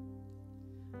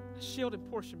 A shield in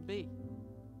portion B.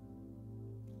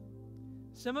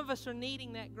 Some of us are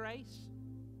needing that grace,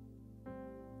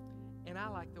 and I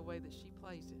like the way that she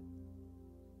plays it.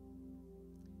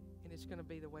 And it's going to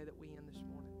be the way that we end this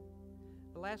morning.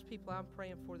 The last people I'm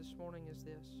praying for this morning is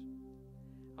this.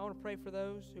 I want to pray for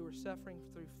those who are suffering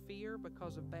through fear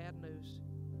because of bad news.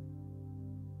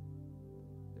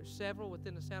 There's several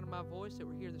within the sound of my voice that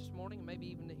were here this morning, maybe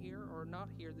even here or not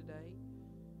here today.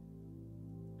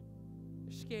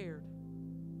 They're scared.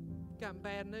 Gotten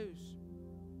bad news.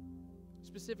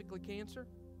 Specifically cancer.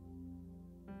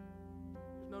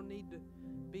 There's no need to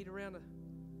beat around the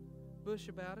bush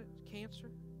about it. It's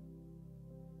cancer.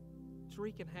 It's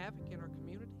wreaking havoc in our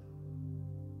community,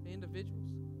 the individuals.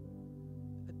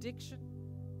 Addiction.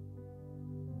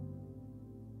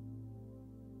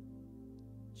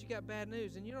 But you got bad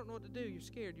news and you don't know what to do. You're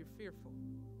scared. You're fearful.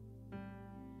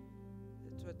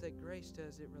 That's what that grace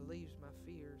does. It relieves my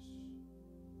fears.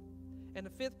 And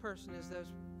the fifth person is those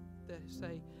that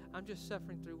say, I'm just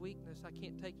suffering through weakness. I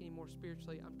can't take any more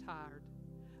spiritually. I'm tired.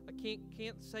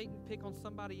 Can't Satan pick on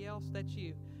somebody else? That's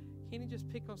you. Can't he just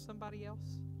pick on somebody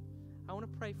else? I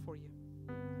want to pray for you.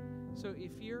 So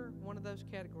if you're one of those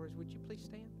categories, would you please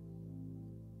stand?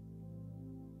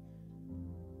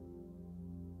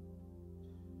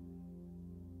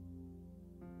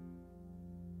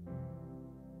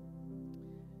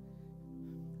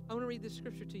 I want to read this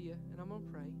scripture to you, and I'm going to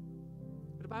pray.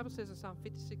 But the Bible says in Psalm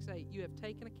 56:8, you have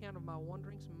taken account of my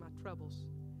wanderings and my troubles.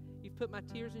 You've put my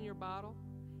tears in your bottle,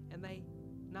 and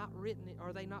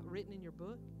are they not written in your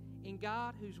book? In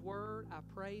God, whose word I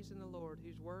praise in the Lord,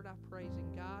 whose word I praise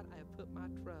in God, I have put my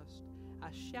trust.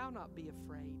 I shall not be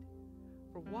afraid.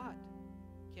 For what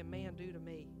can man do to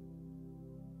me?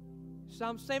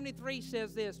 Psalm 73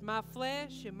 says this, my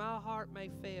flesh and my heart may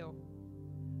fail,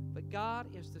 but God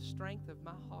is the strength of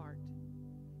my heart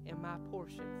and my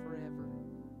portion forever.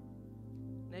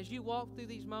 And as you walk through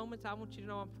these moments, I want you to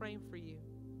know I'm praying for you.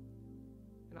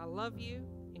 And I love you,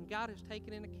 and God has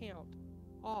taken into account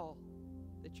all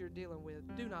that you're dealing with.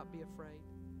 Do not be afraid.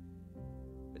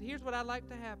 But here's what I'd like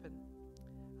to happen.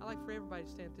 I'd like for everybody to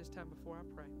stand at this time before I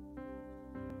pray.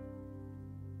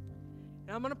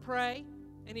 And I'm going to pray,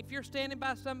 and if you're standing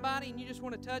by somebody and you just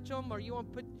want to touch them, or you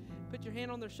want to put your hand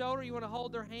on their shoulder, you want to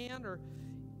hold their hand, or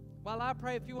while I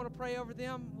pray, if you want to pray over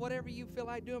them, whatever you feel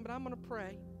like doing, but I'm going to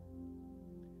pray.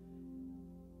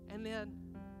 And then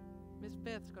Miss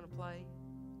Beth's going to play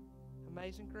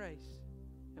Amazing Grace.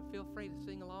 And feel free to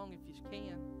sing along if you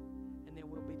can, and then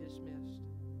we'll be dismissed.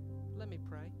 Let me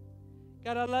pray.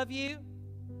 God, I love you.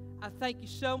 I thank you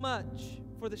so much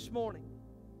for this morning.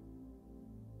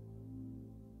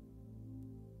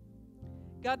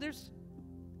 God, there's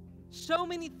so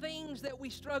many things that we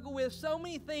struggle with, so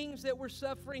many things that we're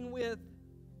suffering with.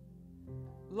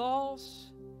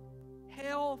 Loss,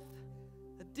 health,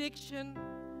 addiction,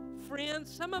 friends.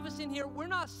 Some of us in here, we're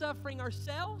not suffering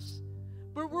ourselves,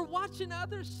 but we're watching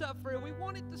others suffer, and we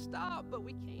want it to stop, but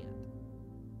we can't.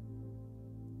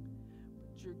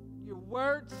 But your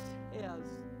word says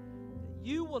that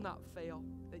you will not fail,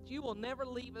 that you will never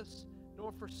leave us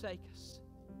nor forsake us.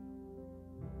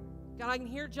 God, I can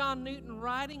hear John Newton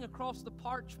writing across the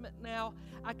parchment now.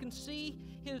 I can see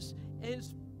his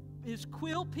his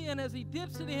quill pen as he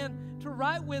dips it in to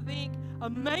write with ink,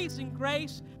 amazing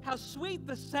grace, how sweet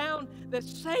the sound that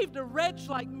saved a wretch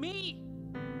like me.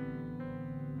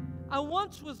 I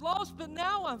once was lost, but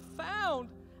now I'm found.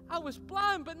 I was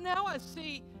blind, but now I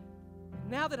see.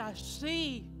 Now that I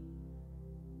see,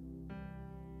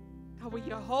 how will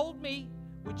you hold me?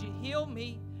 Would you heal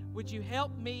me? Would you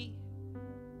help me?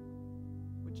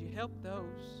 Would you help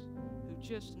those who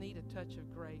just need a touch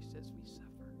of grace as we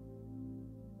suffer?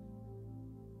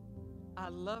 I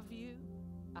love you.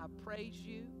 I praise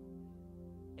you.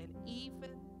 And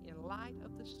even in light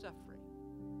of the suffering,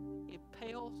 it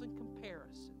pales in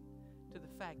comparison to the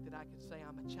fact that I can say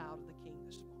I'm a child of the King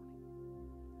this morning.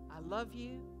 I love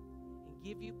you and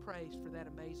give you praise for that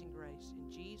amazing grace.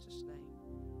 In Jesus'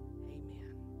 name.